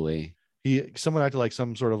 Probably. Someone acted like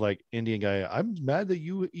some sort of like Indian guy. I'm mad that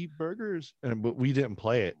you eat burgers, but we didn't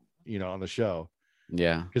play it, on the show.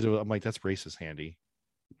 Yeah. Because I'm like, that's racist, Handy.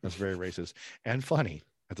 That's very racist and funny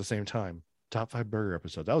at the same time. Top 5 burger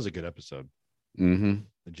episode. That was a good episode. Mm-hmm.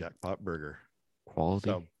 The jackpot burger.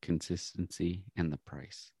 Quality, consistency, and the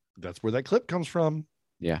price. That's where that clip comes from.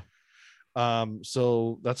 Yeah.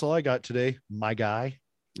 So that's all I got today, my guy.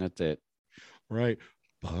 That's it. Right.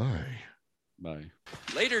 Bye. Bye.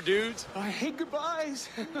 Later, dudes. I hate goodbyes.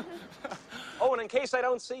 Oh, and in case I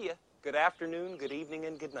don't see you, good afternoon, good evening,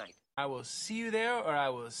 and good night. I will see you there, or I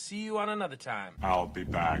will see you on another time. I'll be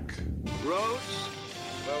back. Roads?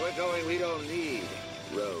 Where we're going, we don't need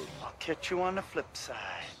roads. I'll catch you on the flip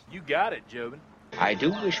side. You got it, Jobin. I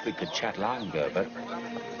do wish we could chat longer, but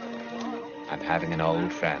I'm having an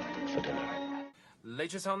old friend for dinner.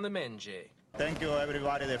 Latest on the menge. Thank you,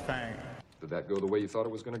 everybody. They're fine. Did that go the way you thought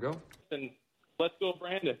it was going to go? Then let's go,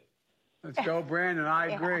 Brandon. Let's go, Brandon. I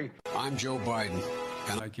agree. I'm Joe Biden,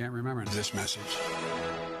 and I can't remember this message.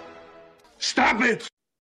 Stop it!